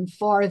even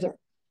farther.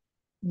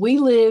 We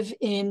live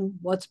in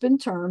what's been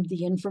termed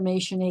the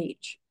information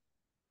age.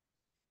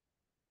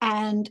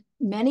 And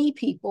many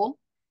people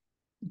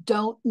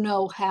don't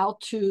know how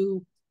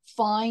to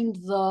find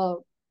the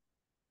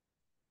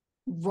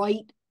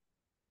right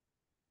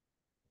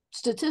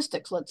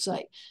statistics, let's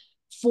say,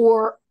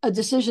 for a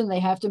decision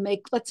they have to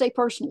make, let's say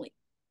personally.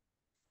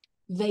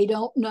 They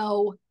don't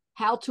know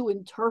how to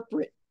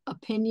interpret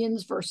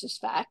opinions versus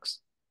facts.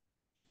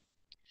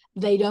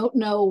 They don't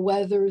know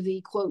whether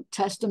the quote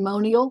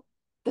testimonial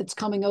that's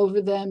coming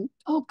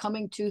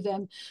to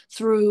them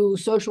through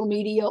social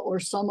media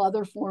or some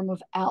other form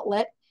of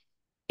outlet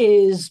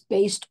is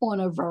based on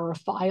a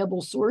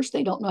verifiable source.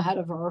 They don't know how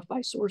to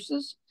verify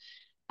sources.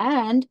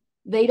 And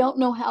they don't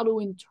know how to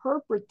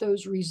interpret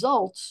those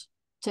results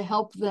to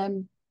help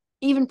them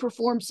even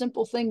perform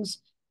simple things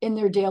in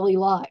their daily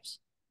lives.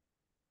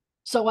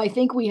 So I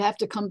think we have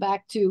to come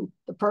back to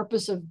the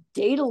purpose of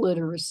data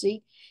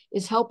literacy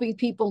is helping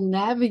people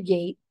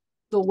navigate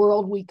the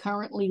world we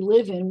currently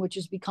live in, which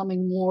is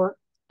becoming more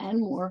and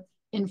more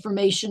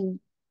information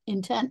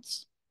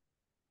intense.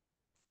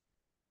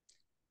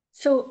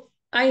 So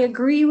I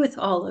agree with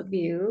all of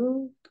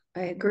you.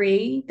 I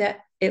agree that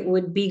it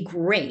would be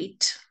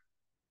great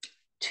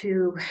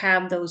to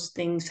have those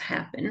things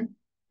happen.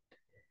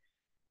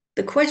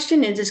 The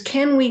question is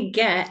can we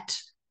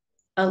get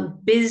a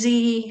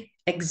busy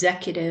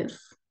executive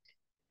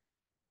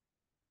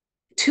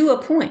to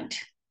a point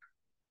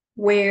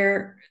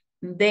where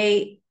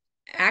they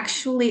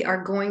actually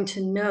are going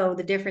to know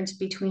the difference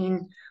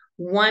between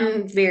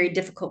one very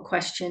difficult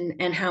question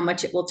and how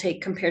much it will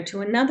take compared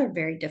to another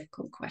very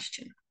difficult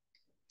question?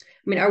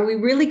 I mean, are we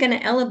really going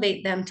to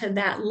elevate them to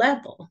that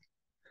level?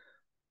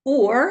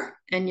 Or,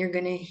 and you're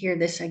going to hear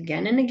this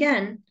again and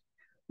again,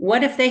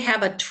 what if they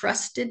have a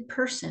trusted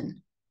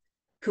person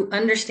who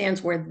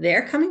understands where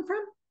they're coming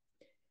from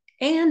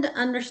and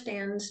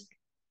understands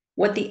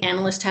what the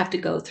analysts have to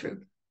go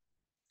through,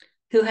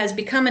 who has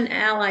become an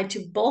ally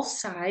to both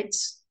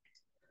sides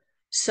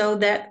so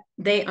that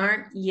they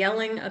aren't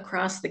yelling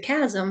across the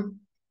chasm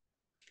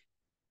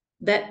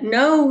that,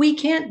 no, we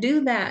can't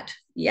do that.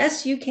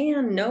 Yes, you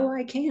can. No,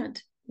 I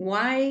can't.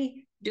 Why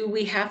do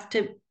we have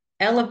to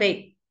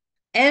elevate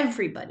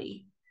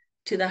everybody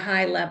to the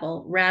high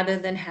level rather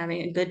than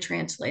having a good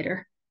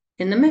translator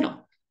in the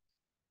middle?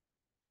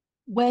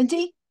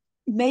 Wendy,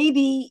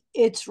 maybe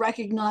it's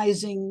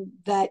recognizing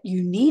that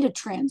you need a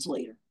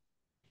translator.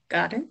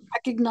 Got it.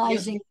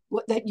 Recognizing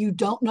that you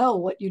don't know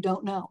what you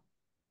don't know.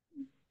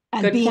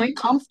 And Good being point.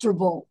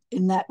 comfortable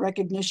in that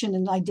recognition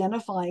and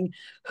identifying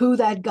who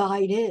that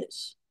guide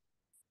is.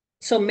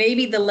 So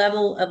maybe the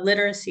level of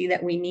literacy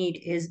that we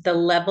need is the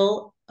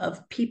level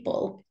of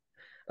people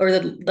or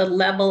the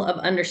level of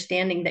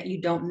understanding that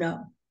you don't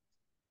know.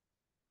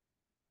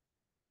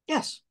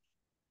 Yes.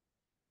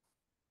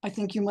 I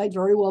think you might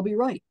very well be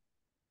right.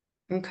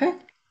 Okay.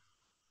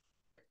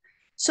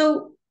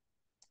 So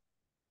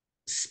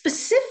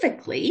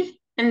specifically,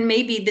 and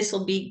maybe this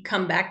will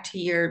come back to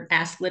your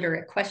ask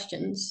literate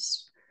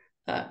questions.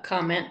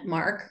 comment,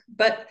 Mark,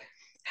 but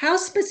how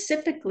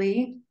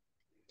specifically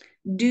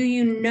do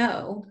you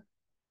know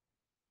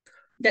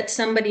that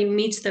somebody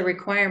meets the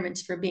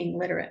requirements for being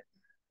literate?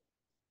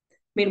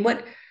 I mean,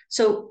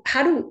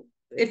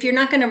 if you're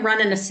not going to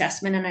run an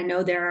assessment, and I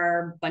know there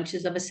are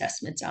bunches of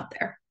assessments out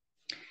there,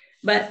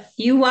 but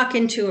you walk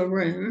into a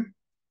room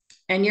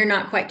and you're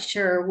not quite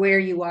sure where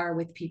you are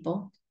with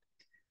people,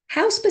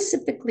 how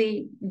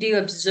specifically do you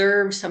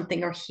observe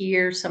something or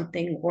hear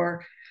something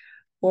or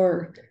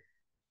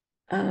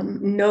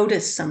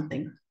notice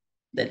something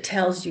that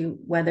tells you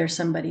whether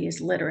somebody is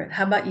literate?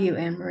 How about you,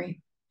 Anne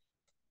Marie?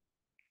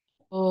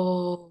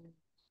 Oh,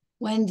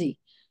 Wendy.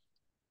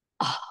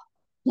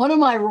 One of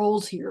my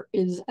roles here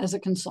is as a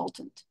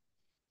consultant.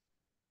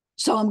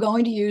 So I'm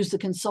going to use the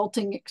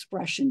consulting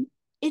expression,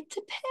 it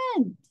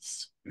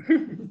depends.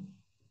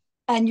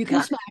 And you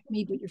can smack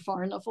me, but you're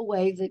far enough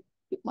away that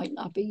it might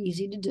not be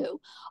easy to do.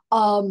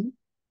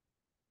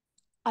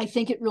 I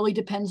think it really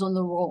depends on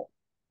the role.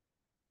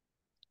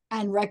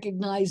 And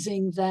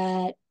recognizing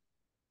that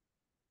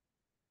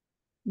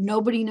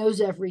nobody knows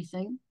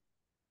everything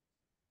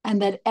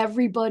and that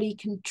everybody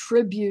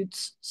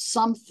contributes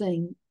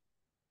something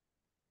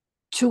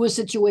to a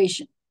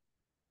situation.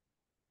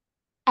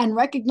 And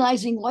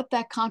recognizing what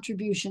that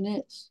contribution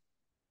is.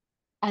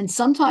 And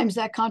sometimes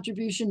that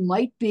contribution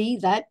might be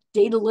that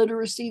data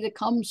literacy that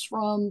comes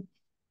from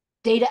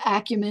data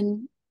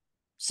acumen.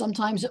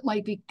 Sometimes it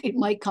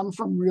might come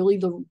from really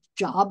the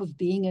job of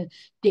being a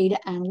data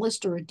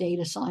analyst or a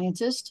data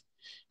scientist.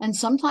 And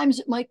sometimes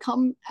it might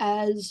come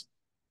as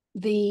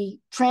the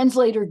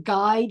translator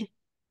guide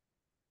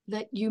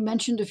that you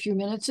mentioned a few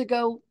minutes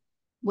ago,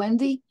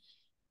 Wendy,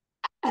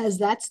 as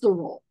that's the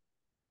role.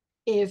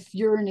 If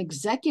you're an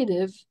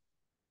executive,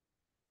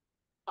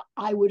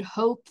 I would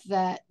hope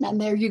that, and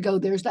there you go,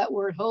 there's that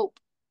word hope,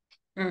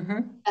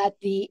 that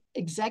the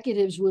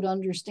executives would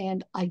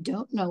understand I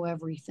don't know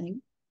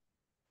everything.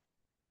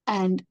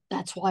 And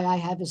that's why I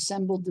have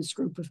assembled this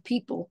group of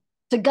people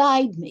to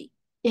guide me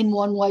in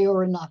one way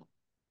or another.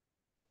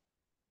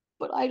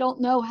 But I don't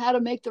know how to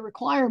make the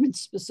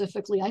requirements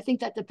specifically. I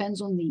think that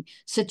depends on the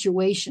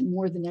situation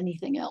more than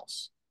anything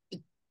else.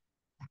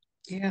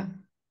 Yeah.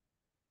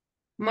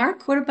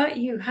 Mark, what about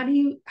you? How do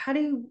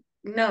you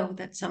know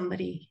that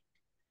somebody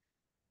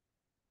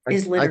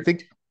is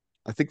literate?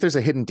 I think there's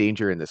a hidden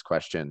danger in this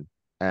question,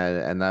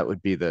 and that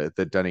would be the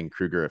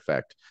Dunning-Kruger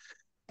effect,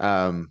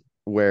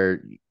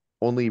 where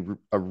only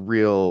a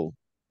real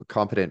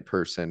competent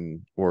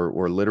person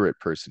or literate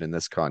person in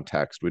this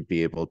context would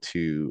be able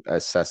to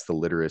assess the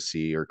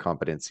literacy or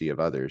competency of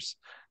others.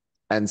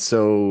 And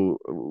so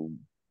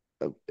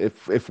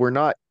if we're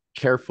not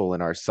careful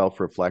in our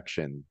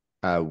self-reflection,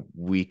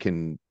 we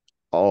can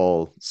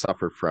all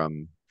suffer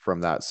from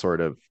that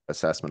sort of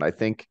assessment. I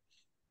think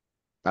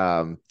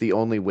the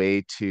only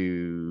way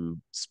to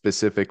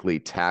specifically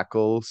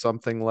tackle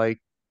something like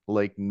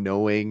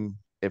knowing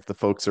if the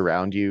folks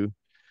around you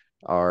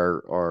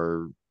are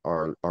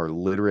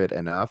literate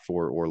enough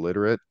or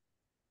literate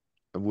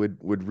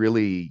would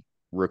really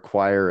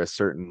require a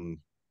certain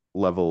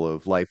level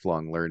of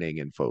lifelong learning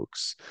in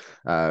folks,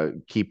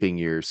 keeping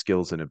your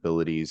skills and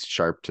abilities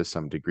sharp to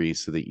some degree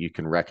so that you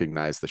can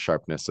recognize the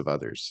sharpness of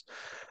others.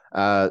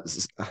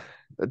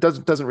 It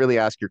doesn't really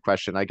ask your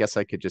question. I guess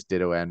I could just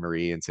ditto Anne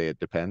Marie and say it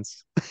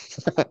depends.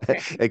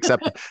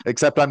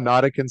 except I'm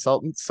not a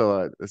consultant,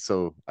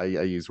 so I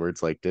use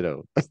words like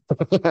ditto.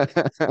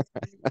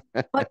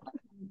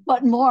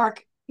 But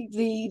Mark,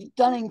 the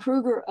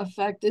Dunning-Kruger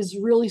effect is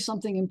really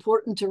something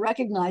important to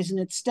recognize, and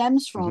it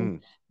stems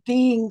from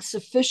being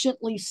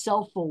sufficiently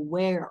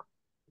self-aware.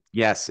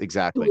 Yes,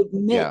 exactly. To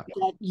admit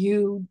that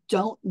you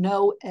don't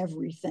know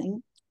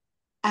everything,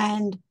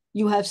 and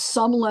you have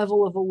some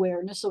level of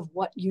awareness of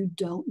what you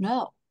don't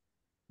know.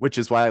 Which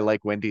is why I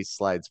like Wendy's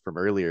slides from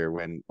earlier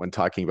when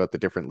talking about the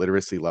different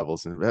literacy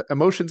levels. And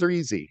emotions are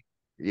easy.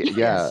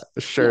 Yeah,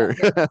 sure.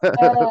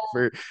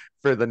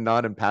 For the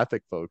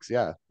non-empathic folks,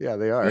 yeah,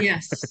 they are.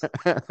 Yes.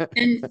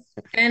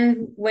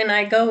 and when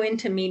I go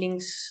into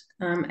meetings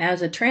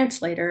as a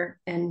translator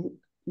and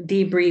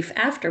debrief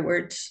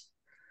afterwards,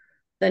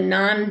 the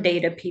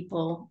non-data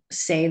people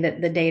say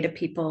that the data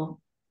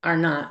people are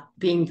not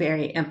being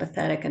very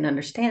empathetic and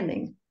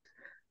understanding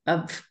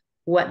of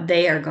what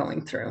they are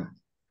going through.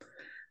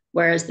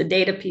 Whereas the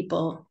data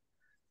people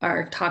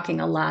are talking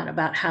a lot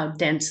about how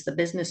dense the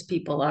business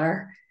people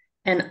are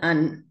and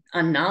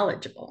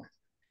unknowledgeable.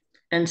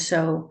 And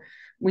so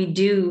we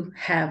do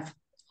have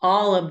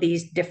all of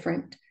these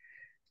different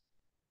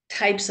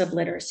types of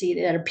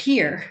literacy that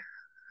appear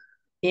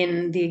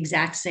in the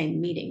exact same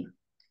meeting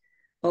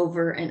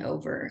over and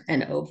over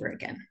and over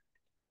again.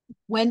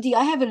 Wendy,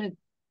 I have a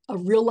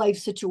real life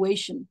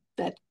situation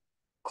that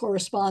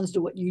corresponds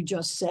to what you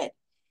just said.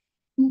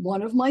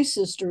 One of my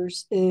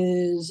sisters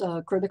is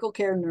a critical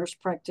care nurse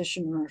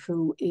practitioner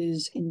who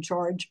is in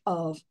charge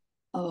of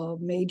a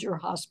major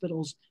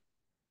hospital's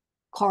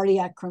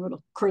cardiac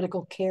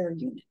critical care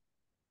unit.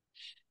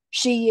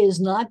 She is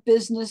not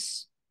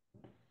business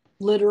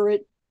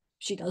literate.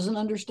 She doesn't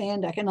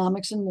understand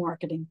economics and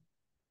marketing.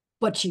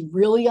 but she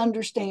really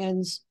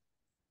understands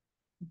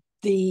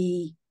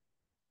the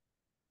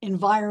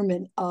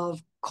environment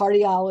of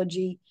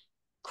cardiology,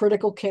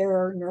 critical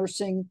care,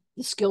 nursing,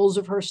 the skills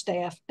of her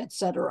staff,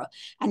 etc.,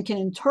 and can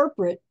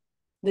interpret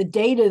the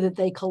data that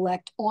they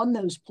collect on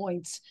those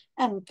points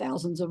and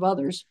thousands of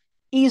others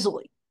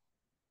easily.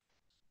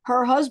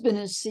 Her husband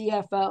is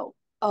CFO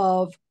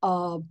of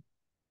a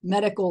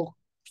medical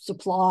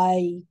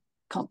supply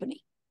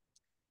company.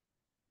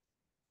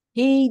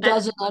 He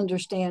doesn't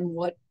understand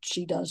what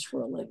she does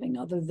for a living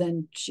other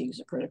than she's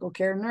a critical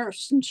care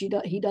nurse, and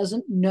he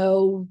doesn't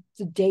know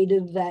the data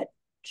that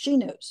she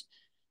knows.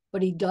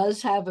 But he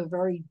does have a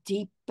very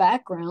deep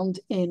background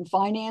in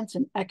finance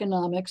and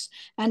economics,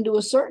 and to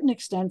a certain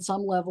extent,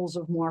 some levels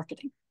of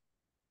marketing.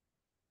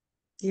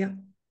 Yeah.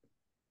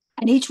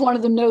 And each one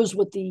of them knows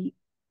what the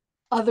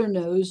other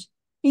knows.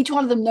 Each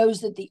one of them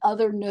knows that the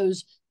other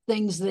knows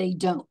things they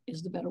don't,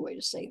 is the better way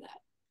to say that.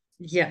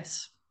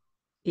 Yes.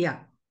 Yeah.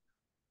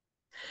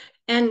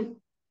 And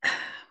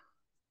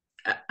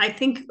I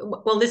think,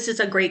 well, this is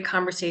a great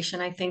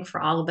conversation, I think, for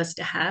all of us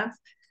to have.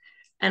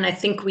 And I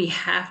think we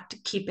have to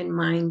keep in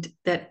mind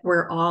that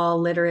we're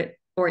all literate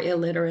or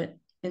illiterate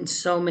in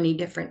so many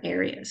different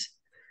areas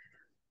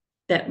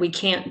that we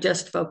can't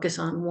just focus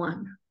on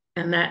one.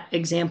 And that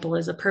example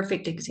is a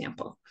perfect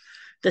example.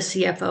 The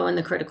CFO and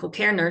the critical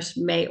care nurse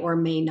may or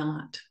may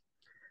not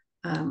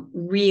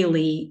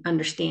really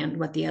understand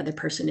what the other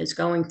person is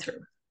going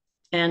through.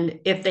 And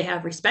if they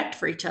have respect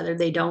for each other,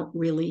 they don't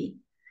really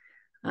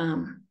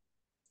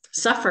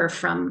suffer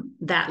from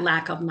that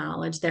lack of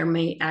knowledge. There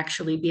may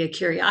actually be a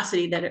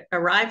curiosity that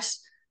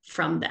arrives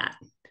from that.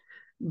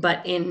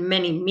 But in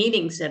many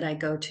meetings that I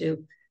go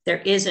to, there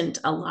isn't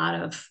a lot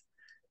of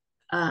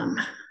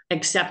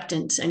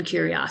acceptance and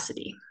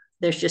curiosity.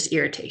 There's just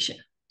irritation.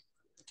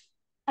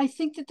 I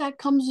think that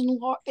comes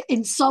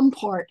in some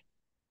part,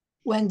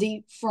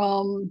 Wendy,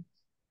 from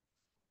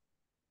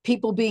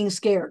people being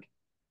scared.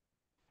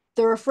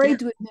 They're afraid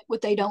to admit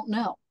what they don't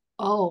know.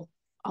 Oh,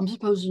 I'm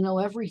supposed to know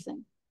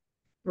everything.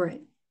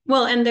 Right.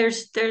 Well, and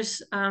there's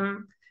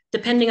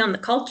depending on the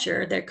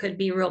culture, there could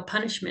be real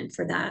punishment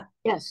for that.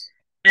 Yes.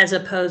 As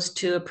opposed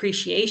to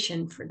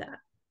appreciation for that.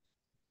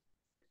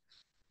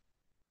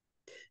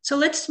 So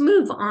let's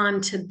move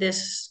on to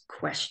this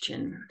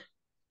question.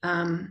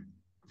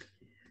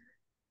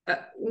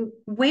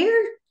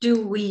 Where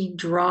do we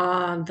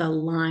draw the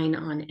line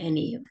on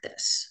any of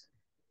this?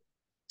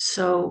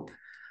 So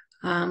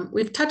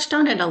we've touched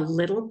on it a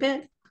little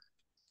bit,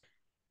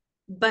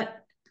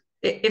 but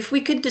if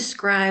we could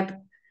describe,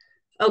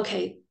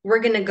 okay,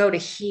 we're going to go to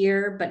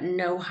here, but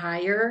no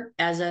higher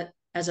as a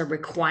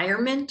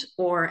requirement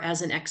or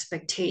as an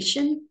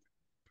expectation?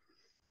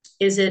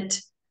 Is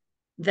it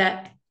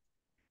that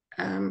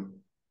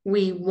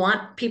we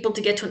want people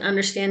to get to an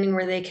understanding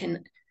where they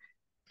can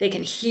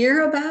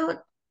hear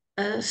about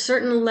a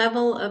certain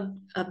level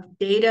of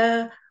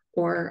data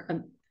or a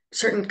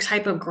certain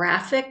type of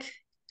graphic,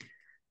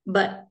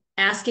 but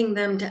asking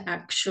them to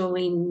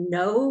actually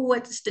know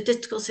what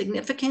statistical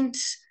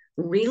significance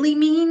really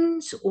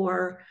means,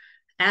 or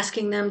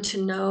asking them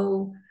to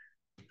know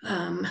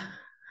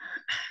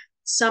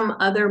some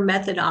other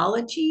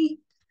methodology?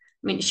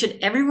 I mean, should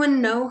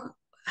everyone know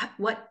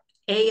what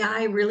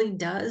AI really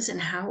does and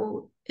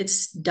how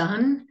it's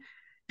done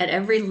at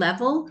every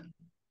level?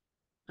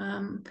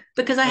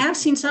 Because I have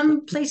seen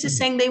some places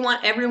saying they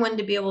want everyone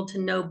to be able to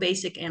know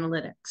basic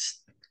analytics.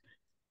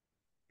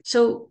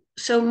 So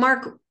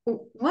Mark,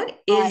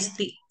 what is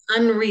the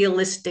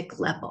unrealistic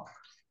level?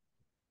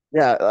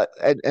 Yeah,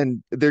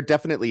 and there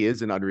definitely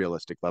is an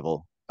unrealistic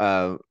level.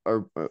 Are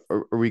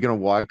we going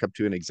to walk up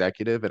to an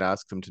executive and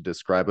ask them to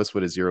describe us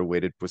what a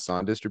zero-weighted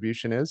Poisson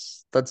distribution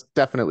is? That's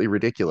definitely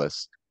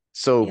ridiculous.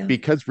 So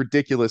because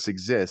ridiculous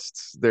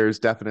exists, there's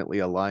definitely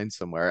a line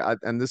somewhere.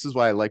 And this is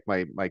why I like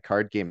my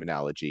card game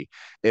analogy.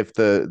 If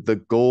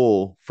the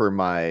goal for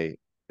my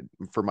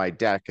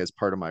deck as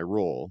part of my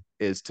role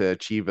is to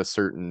achieve a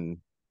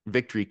certain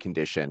victory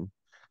condition,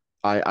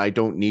 I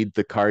don't need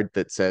the card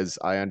that says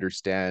I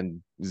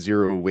understand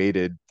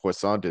zero-weighted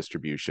Poisson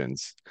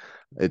distributions.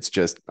 It's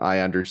just I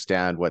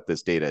understand what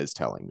this data is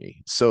telling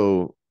me.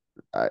 So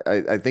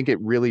I think it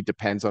really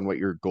depends on what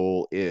your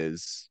goal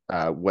is,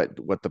 what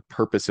the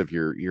purpose of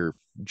your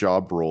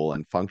job role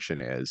and function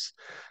is,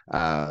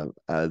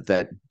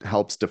 that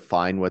helps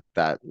define what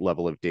that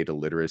level of data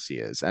literacy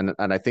is. And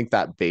I think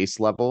that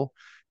base level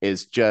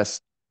is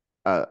just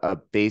a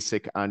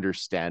basic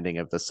understanding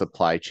of the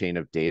supply chain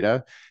of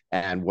data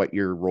and what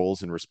your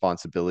roles and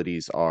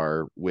responsibilities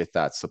are with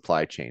that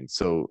supply chain.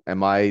 So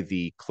am I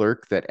the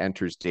clerk that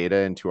enters data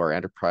into our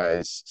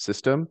enterprise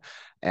system?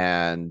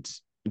 And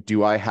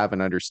do I have an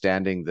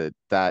understanding that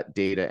that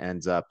data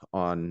ends up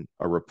on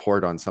a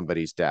report on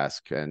somebody's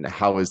desk? And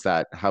how is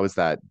that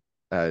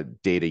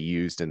data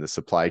used in the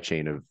supply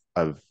chain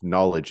of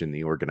knowledge in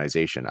the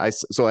organization?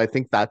 So I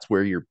think that's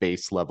where your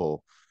base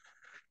level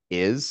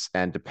is,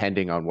 and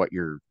depending on what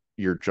your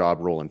job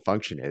role and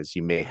function is,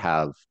 you may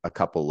have a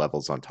couple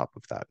levels on top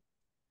of that.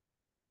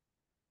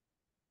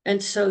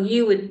 And so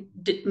you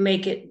would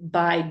make it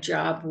by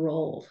job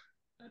role,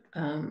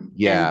 and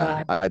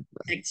Yeah, by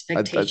I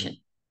expectation.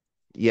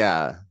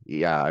 yeah,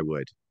 I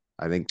would.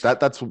 I think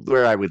that's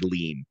where I would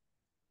lean.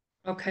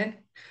 Okay.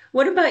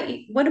 What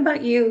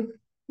about you,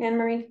 Anne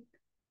Marie?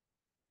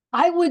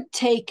 I would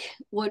take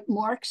what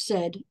Mark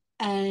said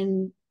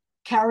and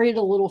carry it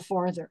a little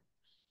farther.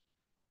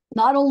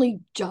 Not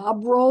only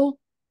job role,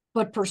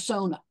 but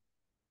persona.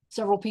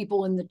 Several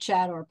people in the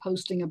chat are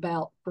posting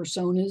about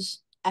personas,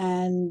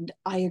 and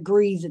I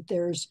agree that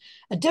there's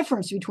a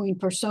difference between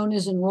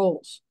personas and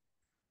roles.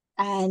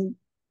 And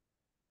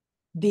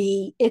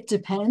the it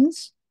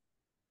depends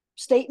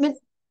statement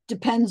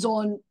depends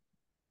on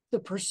the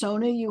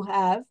persona you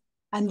have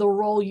and the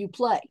role you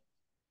play.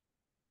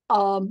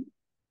 Um,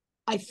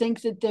 I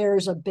think that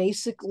there's a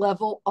basic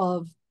level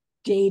of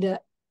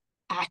data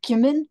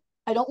acumen.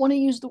 I don't want to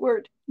use the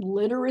word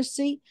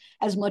literacy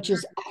as much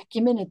as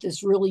acumen at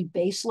this really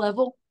base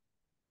level.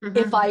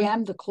 If I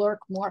am the clerk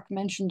Mark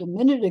mentioned a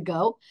minute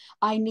ago,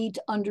 I need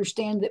to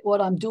understand that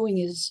what I'm doing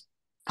is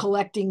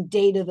collecting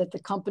data that the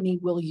company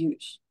will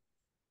use.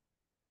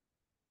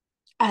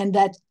 And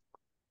that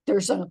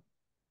there's a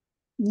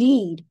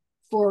need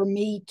for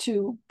me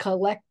to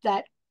collect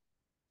that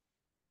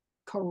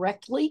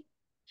correctly.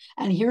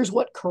 And here's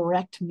what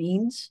correct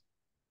means.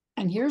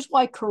 And here's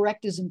why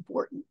correct is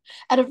important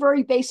at a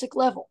very basic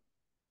level.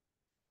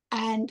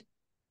 And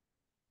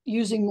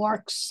using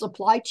Mark's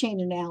supply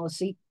chain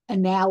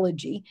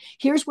analogy,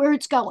 here's where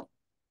it's going.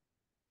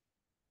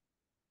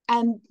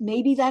 And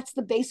maybe that's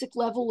the basic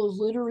level of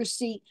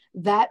literacy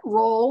that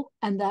role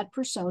and that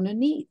persona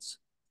needs.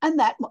 And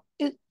that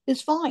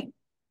is fine.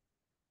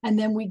 And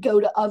then we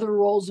go to other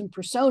roles and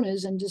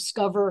personas and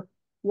discover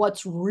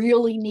what's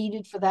really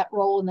needed for that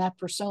role and that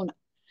persona.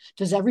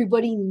 Does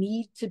everybody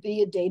need to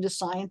be a data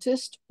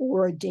scientist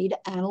or a data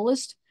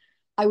analyst?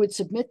 I would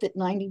submit that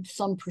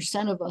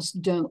 90% of us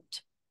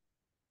don't.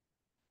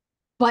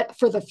 But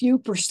for the few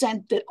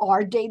percent that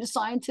are data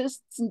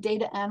scientists and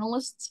data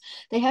analysts,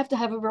 they have to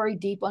have a very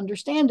deep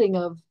understanding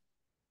of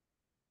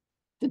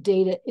the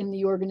data in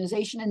the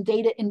organization and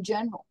data in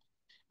general,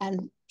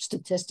 and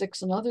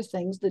statistics and other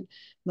things that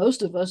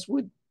most of us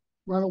would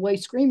run away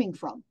screaming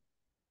from.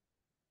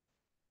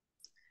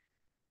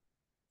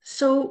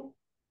 So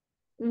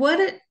what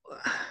it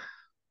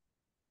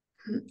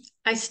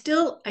I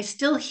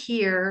still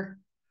hear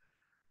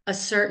a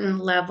certain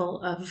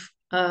level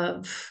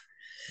of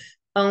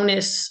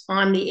onus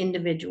on the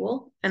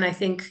individual, and I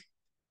think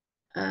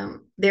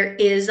there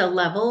is a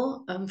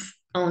level of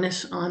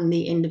onus on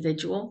the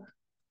individual.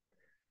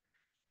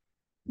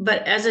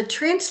 But as a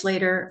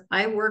translator,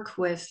 I work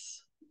with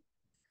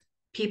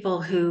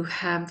people who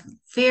have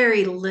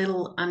very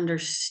little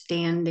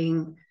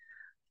understanding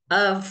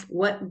of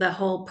what the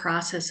whole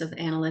process of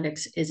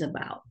analytics is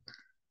about.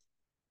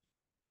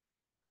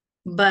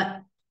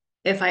 But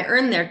if I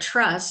earn their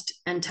trust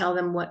and tell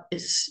them what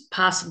is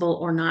possible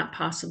or not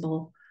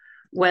possible,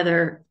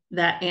 whether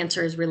that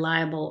answer is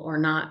reliable or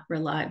not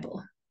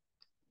reliable,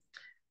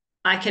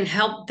 I can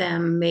help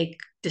them make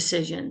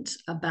decisions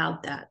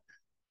about that.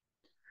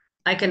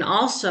 I can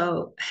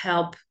also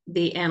help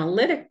the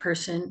analytic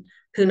person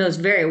who knows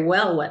very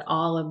well what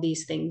all of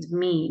these things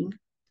mean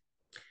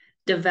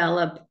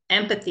develop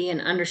empathy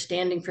and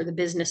understanding for the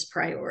business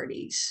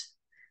priorities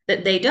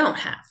that they don't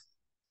have.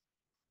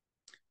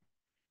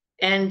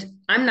 And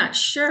I'm not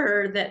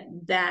sure that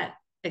that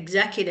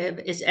executive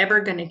is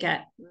ever going to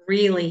get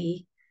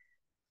really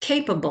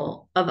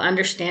capable of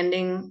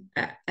understanding.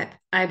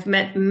 I've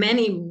met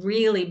many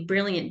really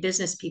brilliant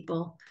business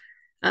people,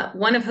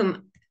 one of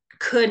whom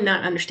could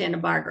not understand a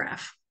bar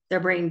graph. Their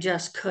brain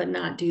just could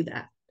not do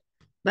that.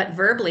 But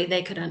verbally,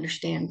 they could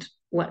understand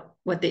what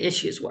the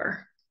issues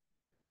were.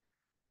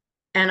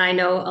 And I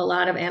know a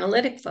lot of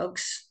analytic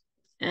folks,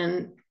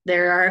 and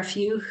there are a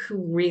few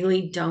who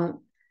really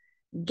don't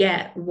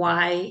get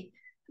why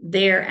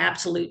their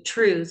absolute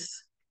truth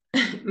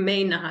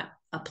may not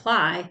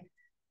apply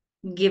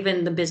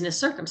given the business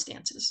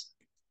circumstances.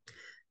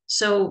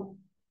 So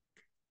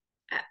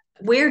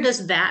where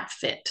does that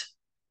fit?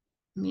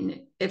 I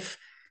mean, if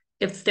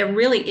there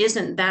really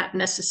isn't that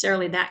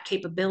necessarily that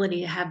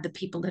capability to have the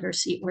people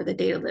literacy or the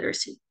data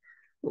literacy,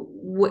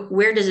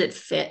 where does it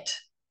fit?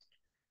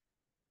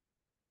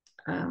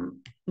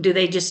 Do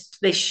they just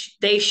they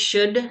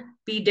should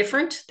be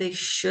different? They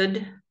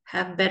should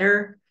have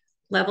better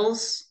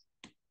levels.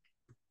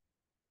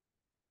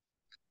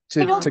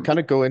 To kind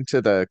of go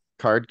into the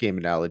card game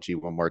analogy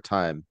one more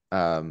time,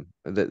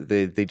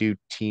 they do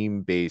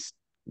team-based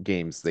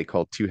games they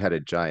call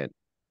two-headed giant.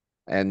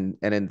 And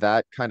in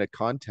that kind of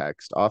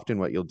context, often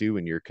what you'll do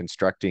when you're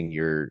constructing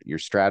your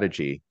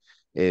strategy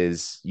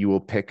is you will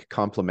pick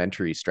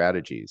complementary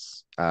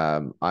strategies.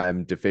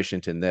 I'm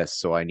deficient in this,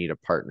 so I need a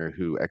partner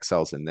who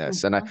excels in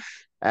this.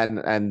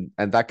 Mm-hmm.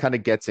 And that kind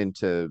of gets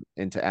into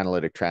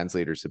analytic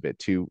translators a bit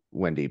too,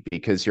 Wendy,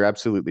 because you're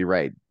absolutely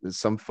right.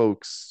 Some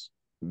folks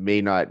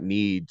may not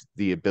need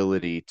the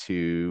ability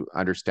to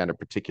understand a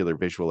particular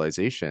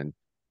visualization,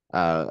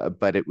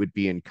 But it would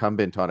be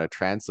incumbent on a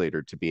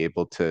translator to be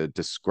able to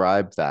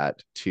describe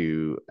that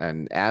to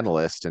an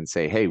analyst and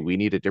say, hey, we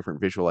need a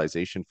different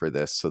visualization for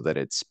this so that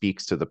it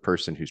speaks to the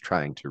person who's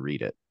trying to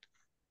read it.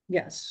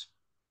 Yes.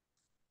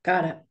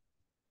 Got it.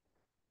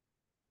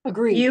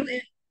 Agreed.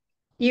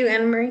 You,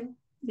 Anne-Marie,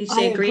 you I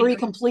say agree agree?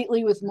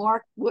 completely with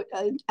Mark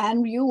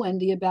and you,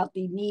 Wendy, about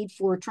the need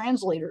for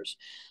translators.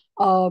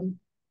 Um,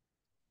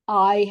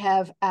 I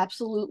have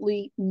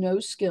absolutely no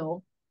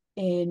skill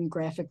in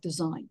graphic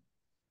design.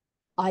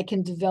 I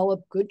can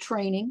develop good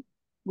training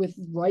with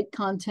right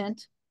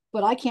content,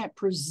 but I can't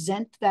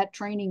present that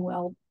training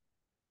well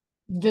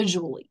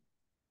visually.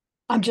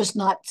 I'm just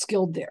not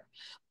skilled there.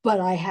 But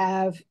I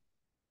have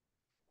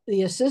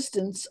the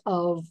assistance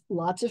of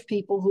lots of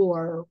people who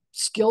are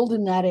skilled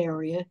in that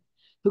area,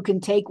 who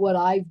can take what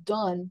I've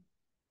done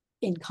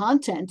in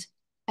content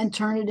and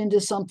turn it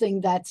into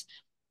something that's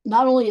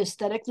not only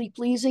aesthetically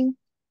pleasing,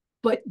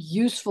 but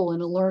useful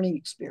in a learning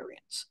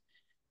experience.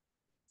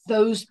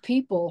 Those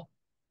people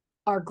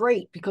are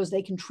great because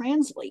they can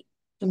translate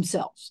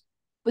themselves.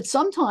 But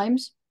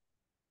sometimes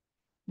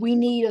we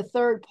need a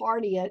third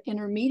party, an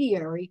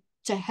intermediary,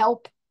 to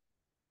help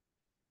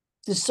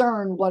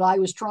discern what I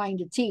was trying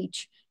to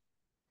teach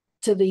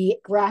to the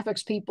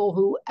graphics people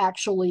who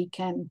actually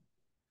can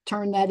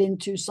turn that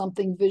into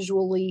something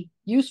visually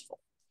useful.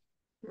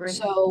 Right.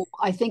 So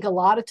I think a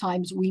lot of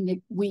times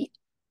we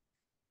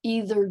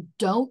either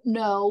don't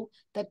know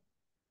that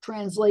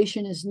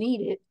translation is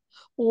needed,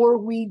 or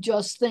we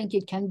just think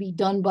it can be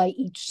done by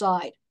each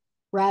side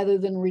rather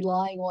than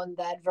relying on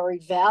that very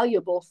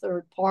valuable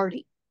third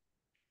party.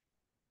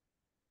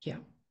 Yeah.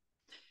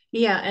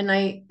 Yeah. And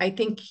I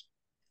think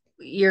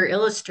you're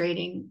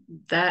illustrating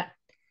that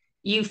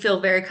you feel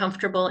very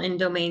comfortable in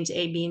domains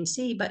A, B, and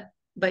C,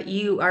 but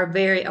you are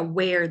very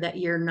aware that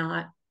you're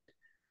not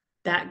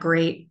that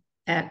great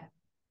at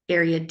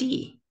area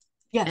D.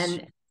 Yes.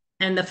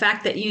 And the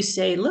fact that you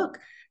say, look,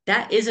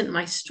 that isn't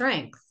my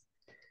strength.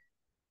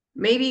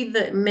 Maybe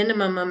the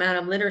minimum amount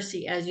of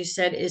literacy, as you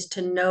said, is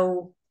to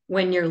know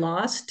when you're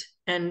lost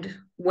and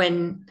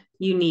when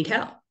you need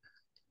help.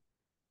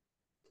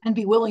 And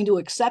be willing to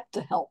accept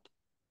the help.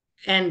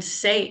 And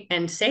say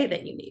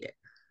that you need it.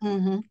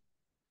 Mm-hmm.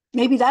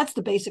 Maybe that's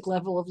the basic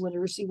level of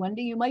literacy,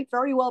 Wendy. You might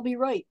very well be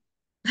right.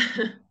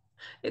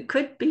 It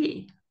could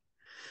be.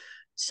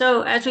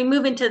 So as we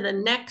move into the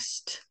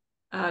next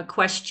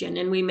question,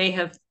 and we may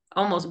have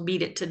almost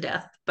beat it to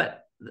death,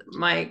 but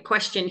my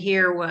question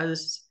here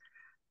was,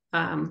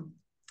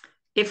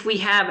 if we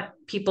have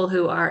people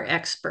who are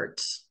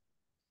experts,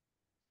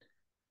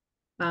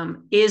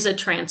 is a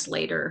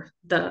translator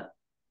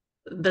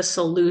the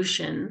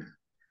solution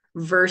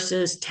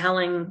versus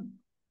telling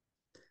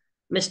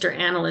Mr.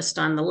 Analyst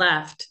on the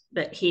left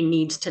that he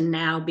needs to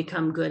now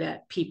become good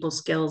at people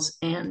skills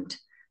and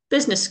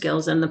business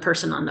skills, and the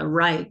person on the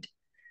right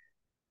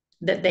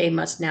that they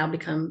must now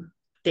become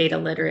data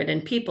literate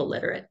and people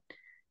literate?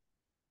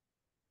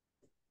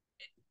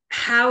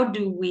 How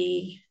do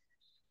we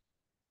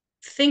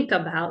think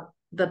about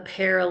the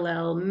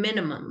parallel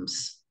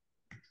minimums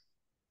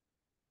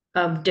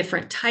of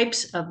different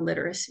types of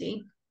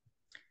literacy?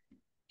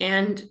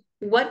 And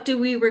what do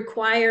we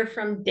require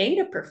from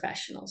data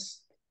professionals?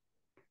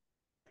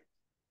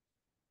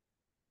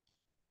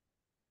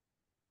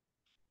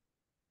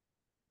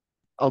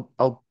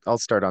 I'll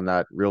start on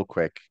that real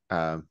quick.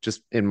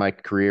 Just in my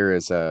career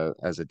as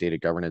a data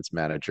governance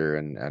manager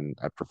and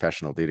a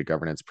professional data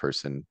governance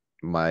person,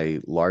 my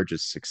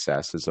largest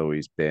success has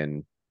always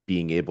been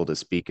being able to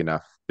speak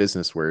enough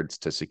business words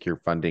to secure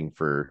funding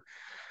for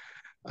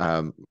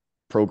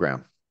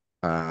program.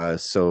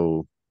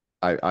 So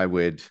I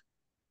would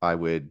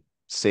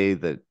say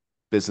that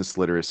business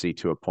literacy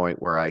to a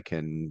point where I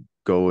can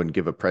go and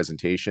give a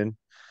presentation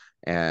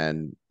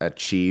and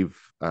achieve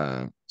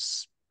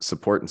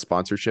support and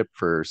sponsorship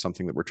for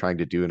something that we're trying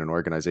to do in an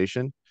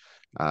organization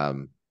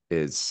um,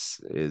 is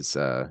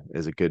a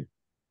good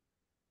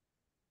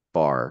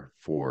bar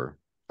for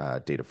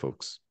data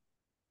folks.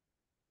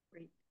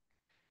 Great.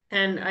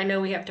 And I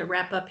know we have to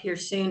wrap up here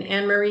soon.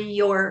 Anne-Marie,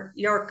 your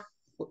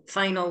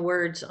final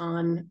words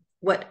on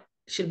what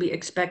should we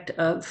expect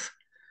of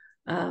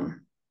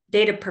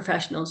data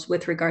professionals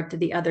with regard to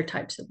the other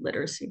types of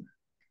literacy?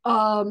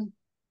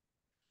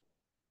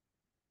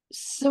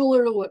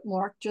 Similar to what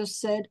Mark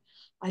just said,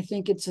 I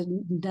think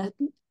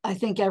I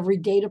think every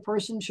data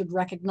person should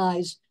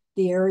recognize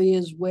the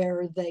areas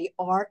where they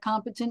are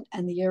competent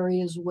and the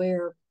areas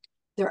where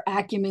their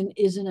acumen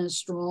isn't as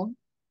strong,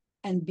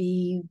 and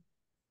be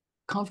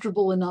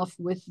comfortable enough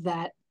with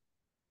that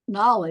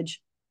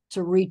knowledge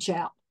to reach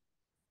out,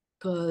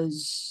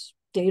 because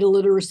data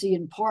literacy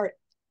in part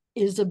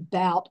is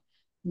about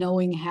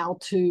knowing how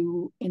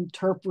to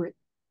interpret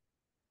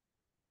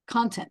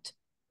content.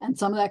 And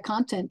some of that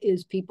content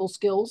is people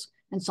skills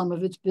and some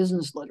of it's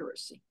business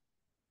literacy.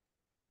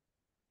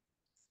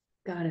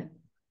 Got it.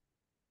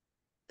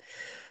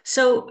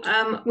 So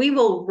we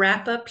will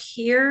wrap up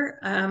here.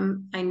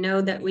 I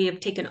know that we have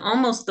taken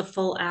almost the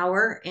full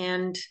hour,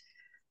 and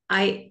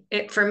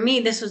for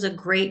me, this was a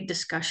great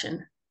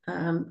discussion.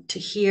 to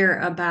hear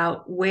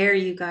about where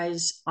you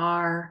guys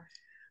are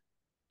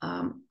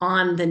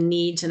on the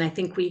needs. And I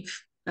think we've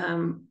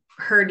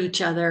heard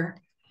each other,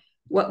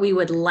 what we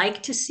would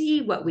like to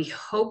see, what we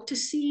hope to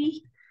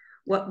see,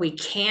 what we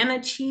can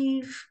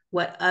achieve,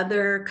 what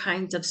other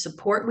kinds of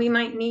support we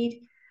might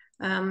need.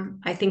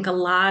 I think a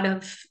lot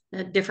of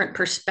different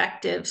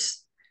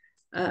perspectives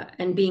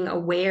and being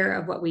aware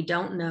of what we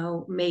don't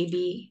know may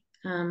be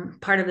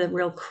part of the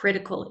real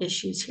critical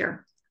issues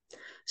here.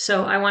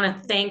 So I want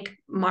to thank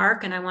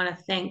Mark and I want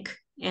to thank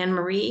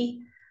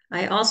Anne-Marie.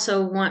 I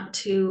also want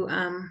to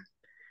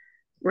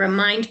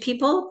remind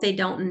people, if they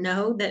don't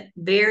know, that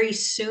very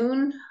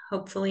soon,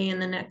 hopefully in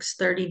the next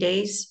 30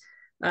 days,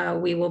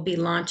 we will be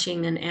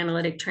launching an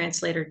analytic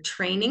translator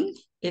training.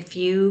 If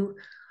you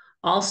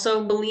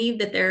also believe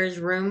that there is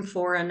room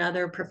for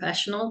another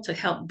professional to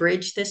help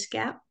bridge this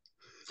gap,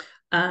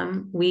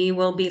 we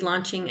will be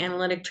launching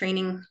analytic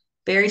training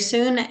very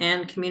soon,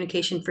 and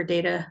communication for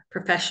data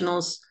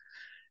professionals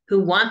who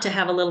want to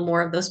have a little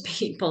more of those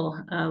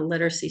people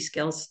literacy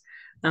skills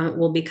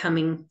will be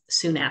coming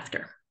soon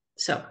after.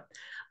 So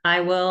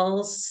I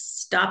will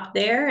stop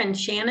there. And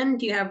Shannon,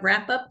 do you have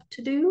wrap up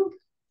to do?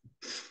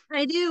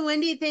 I do.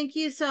 Wendy, thank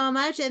you so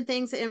much. And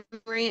thanks,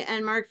 Anne-Marie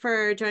and Mark,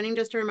 for joining.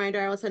 Just a reminder,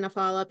 I will send a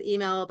follow-up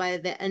email by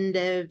the end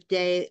of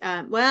day.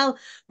 Well,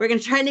 we're going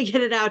to try to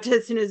get it out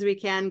as soon as we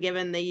can,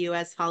 given the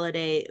U.S.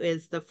 holiday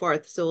is the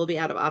 4th. So we'll be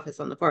out of office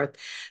on the 4th.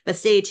 But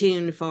stay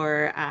tuned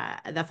for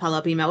the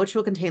follow-up email, which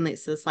will contain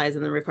links to the slides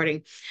and the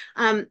recording.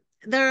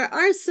 There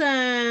are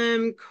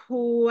some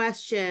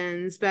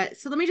questions, but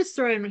so let me just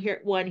throw in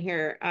one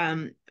here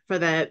for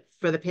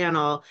the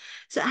panel.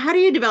 So how do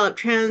you develop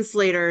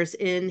translators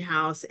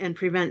in-house and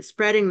prevent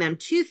spreading them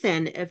too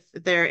thin if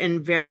they're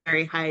in very,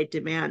 very high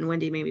demand?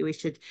 Wendy, maybe we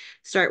should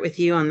start with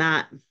you on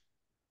that.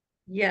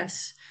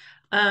 Yes.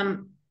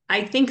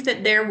 I think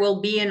that there will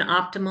be an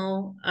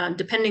optimal,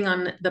 depending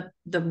on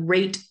the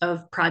rate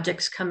of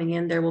projects coming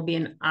in, there will be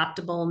an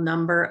optimal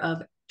number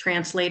of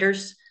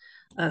translators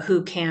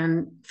who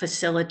can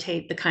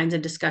facilitate the kinds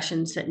of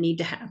discussions that need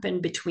to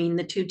happen between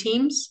the two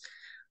teams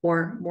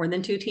or more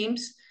than two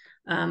teams.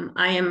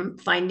 I am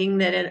finding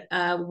that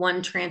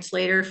one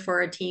translator for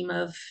a team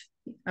of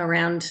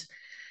around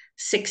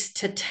 6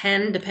 to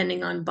 10,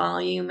 depending on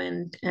volume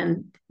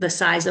and the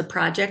size of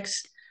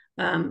projects,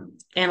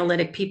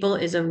 analytic people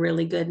is a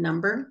really good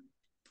number.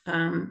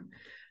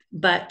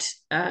 But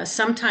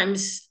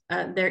sometimes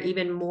they're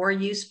even more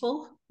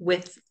useful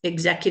with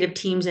executive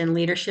teams and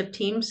leadership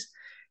teams,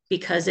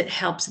 because it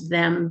helps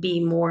them be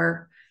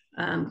more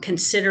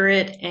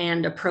considerate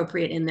and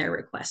appropriate in their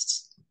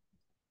requests.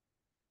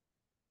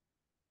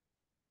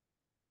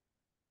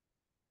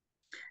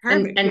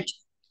 Perfect. And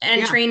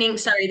Yeah. training,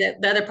 sorry,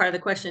 the other part of the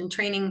question,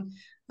 training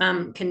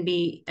can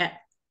be at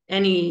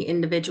any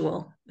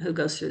individual who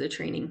goes through the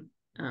training,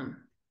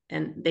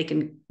 and they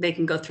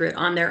can go through it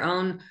on their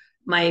own.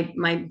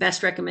 My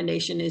best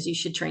recommendation is you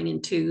should train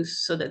in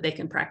twos so that they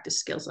can practice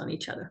skills on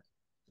each other.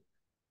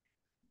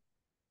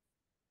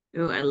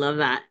 Oh, I love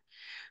that.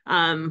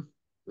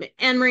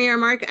 Anne-Marie or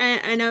Mark,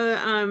 I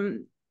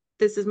know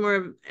this is more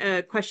of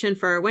a question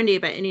for Wendy,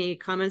 but any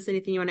comments,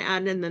 anything you want to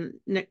add? And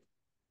then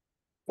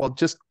Well,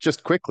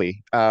 just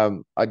quickly,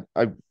 I'm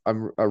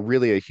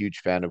really a huge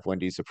fan of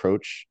Wendy's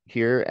approach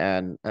here,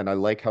 and I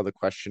like how the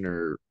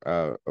questioner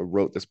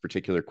wrote this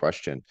particular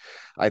question.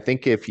 I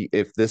think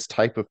if this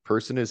type of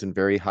person is in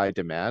very high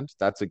demand,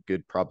 that's a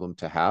good problem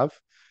to have,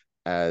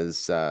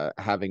 as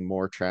having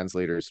more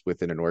translators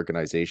within an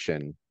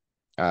organization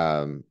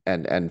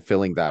and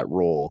filling that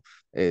role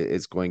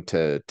is going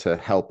to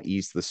help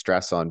ease the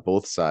stress on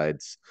both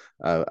sides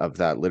of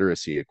that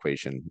literacy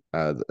equation,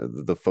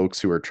 the folks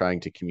who are trying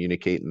to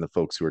communicate and the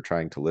folks who are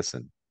trying to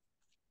listen.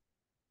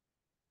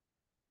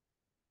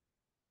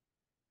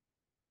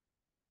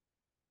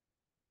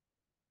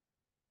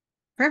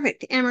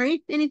 perfect.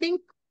 Anne-Marie, anything?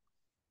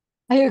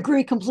 I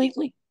agree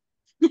completely.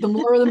 The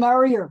more the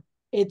merrier.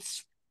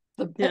 It's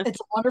a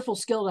wonderful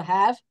skill to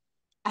have.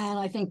 And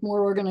I think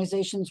more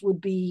organizations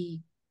would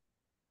be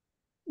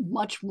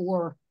much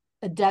more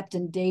adept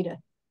in data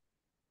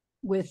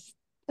with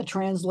a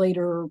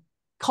translator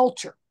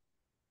culture.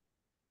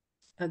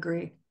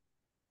 Agree.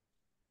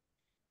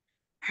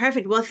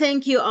 Perfect. Well,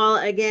 thank you all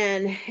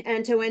again.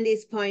 And to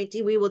Wendy's point,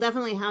 we will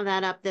definitely have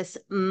that up this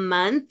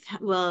month.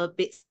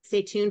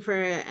 Stay tuned for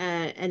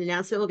an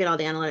announcement. We'll get all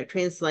the analytic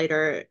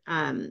translator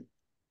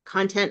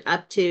content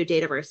up to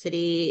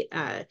DATAVERSITY,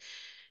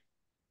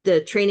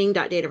 the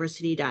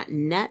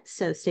training.dataversity.net.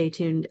 So stay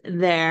tuned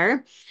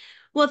there.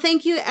 Well,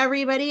 thank you,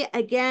 everybody.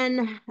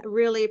 Again,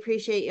 really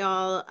appreciate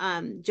y'all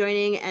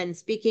joining and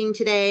speaking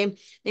today.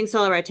 Thanks to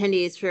all of our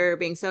attendees for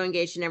being so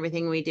engaged in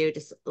everything we do.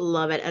 Just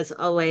love it, as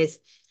always.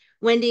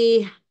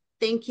 Wendy,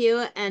 thank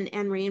you. And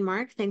Anne-Marie and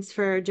Mark, thanks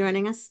for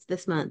joining us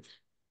this month.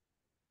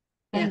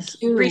 Thank Yes,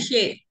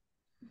 you.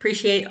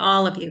 Appreciate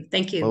all of you.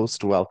 Thank you.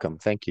 Most welcome.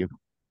 Thank you.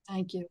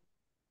 Thank you.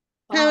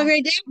 Have a Bye.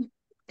 great day.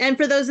 And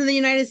for those in the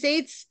United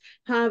States,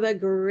 have a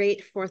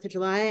great 4th of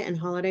July and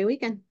holiday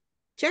weekend.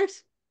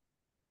 Cheers.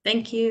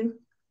 Thank you.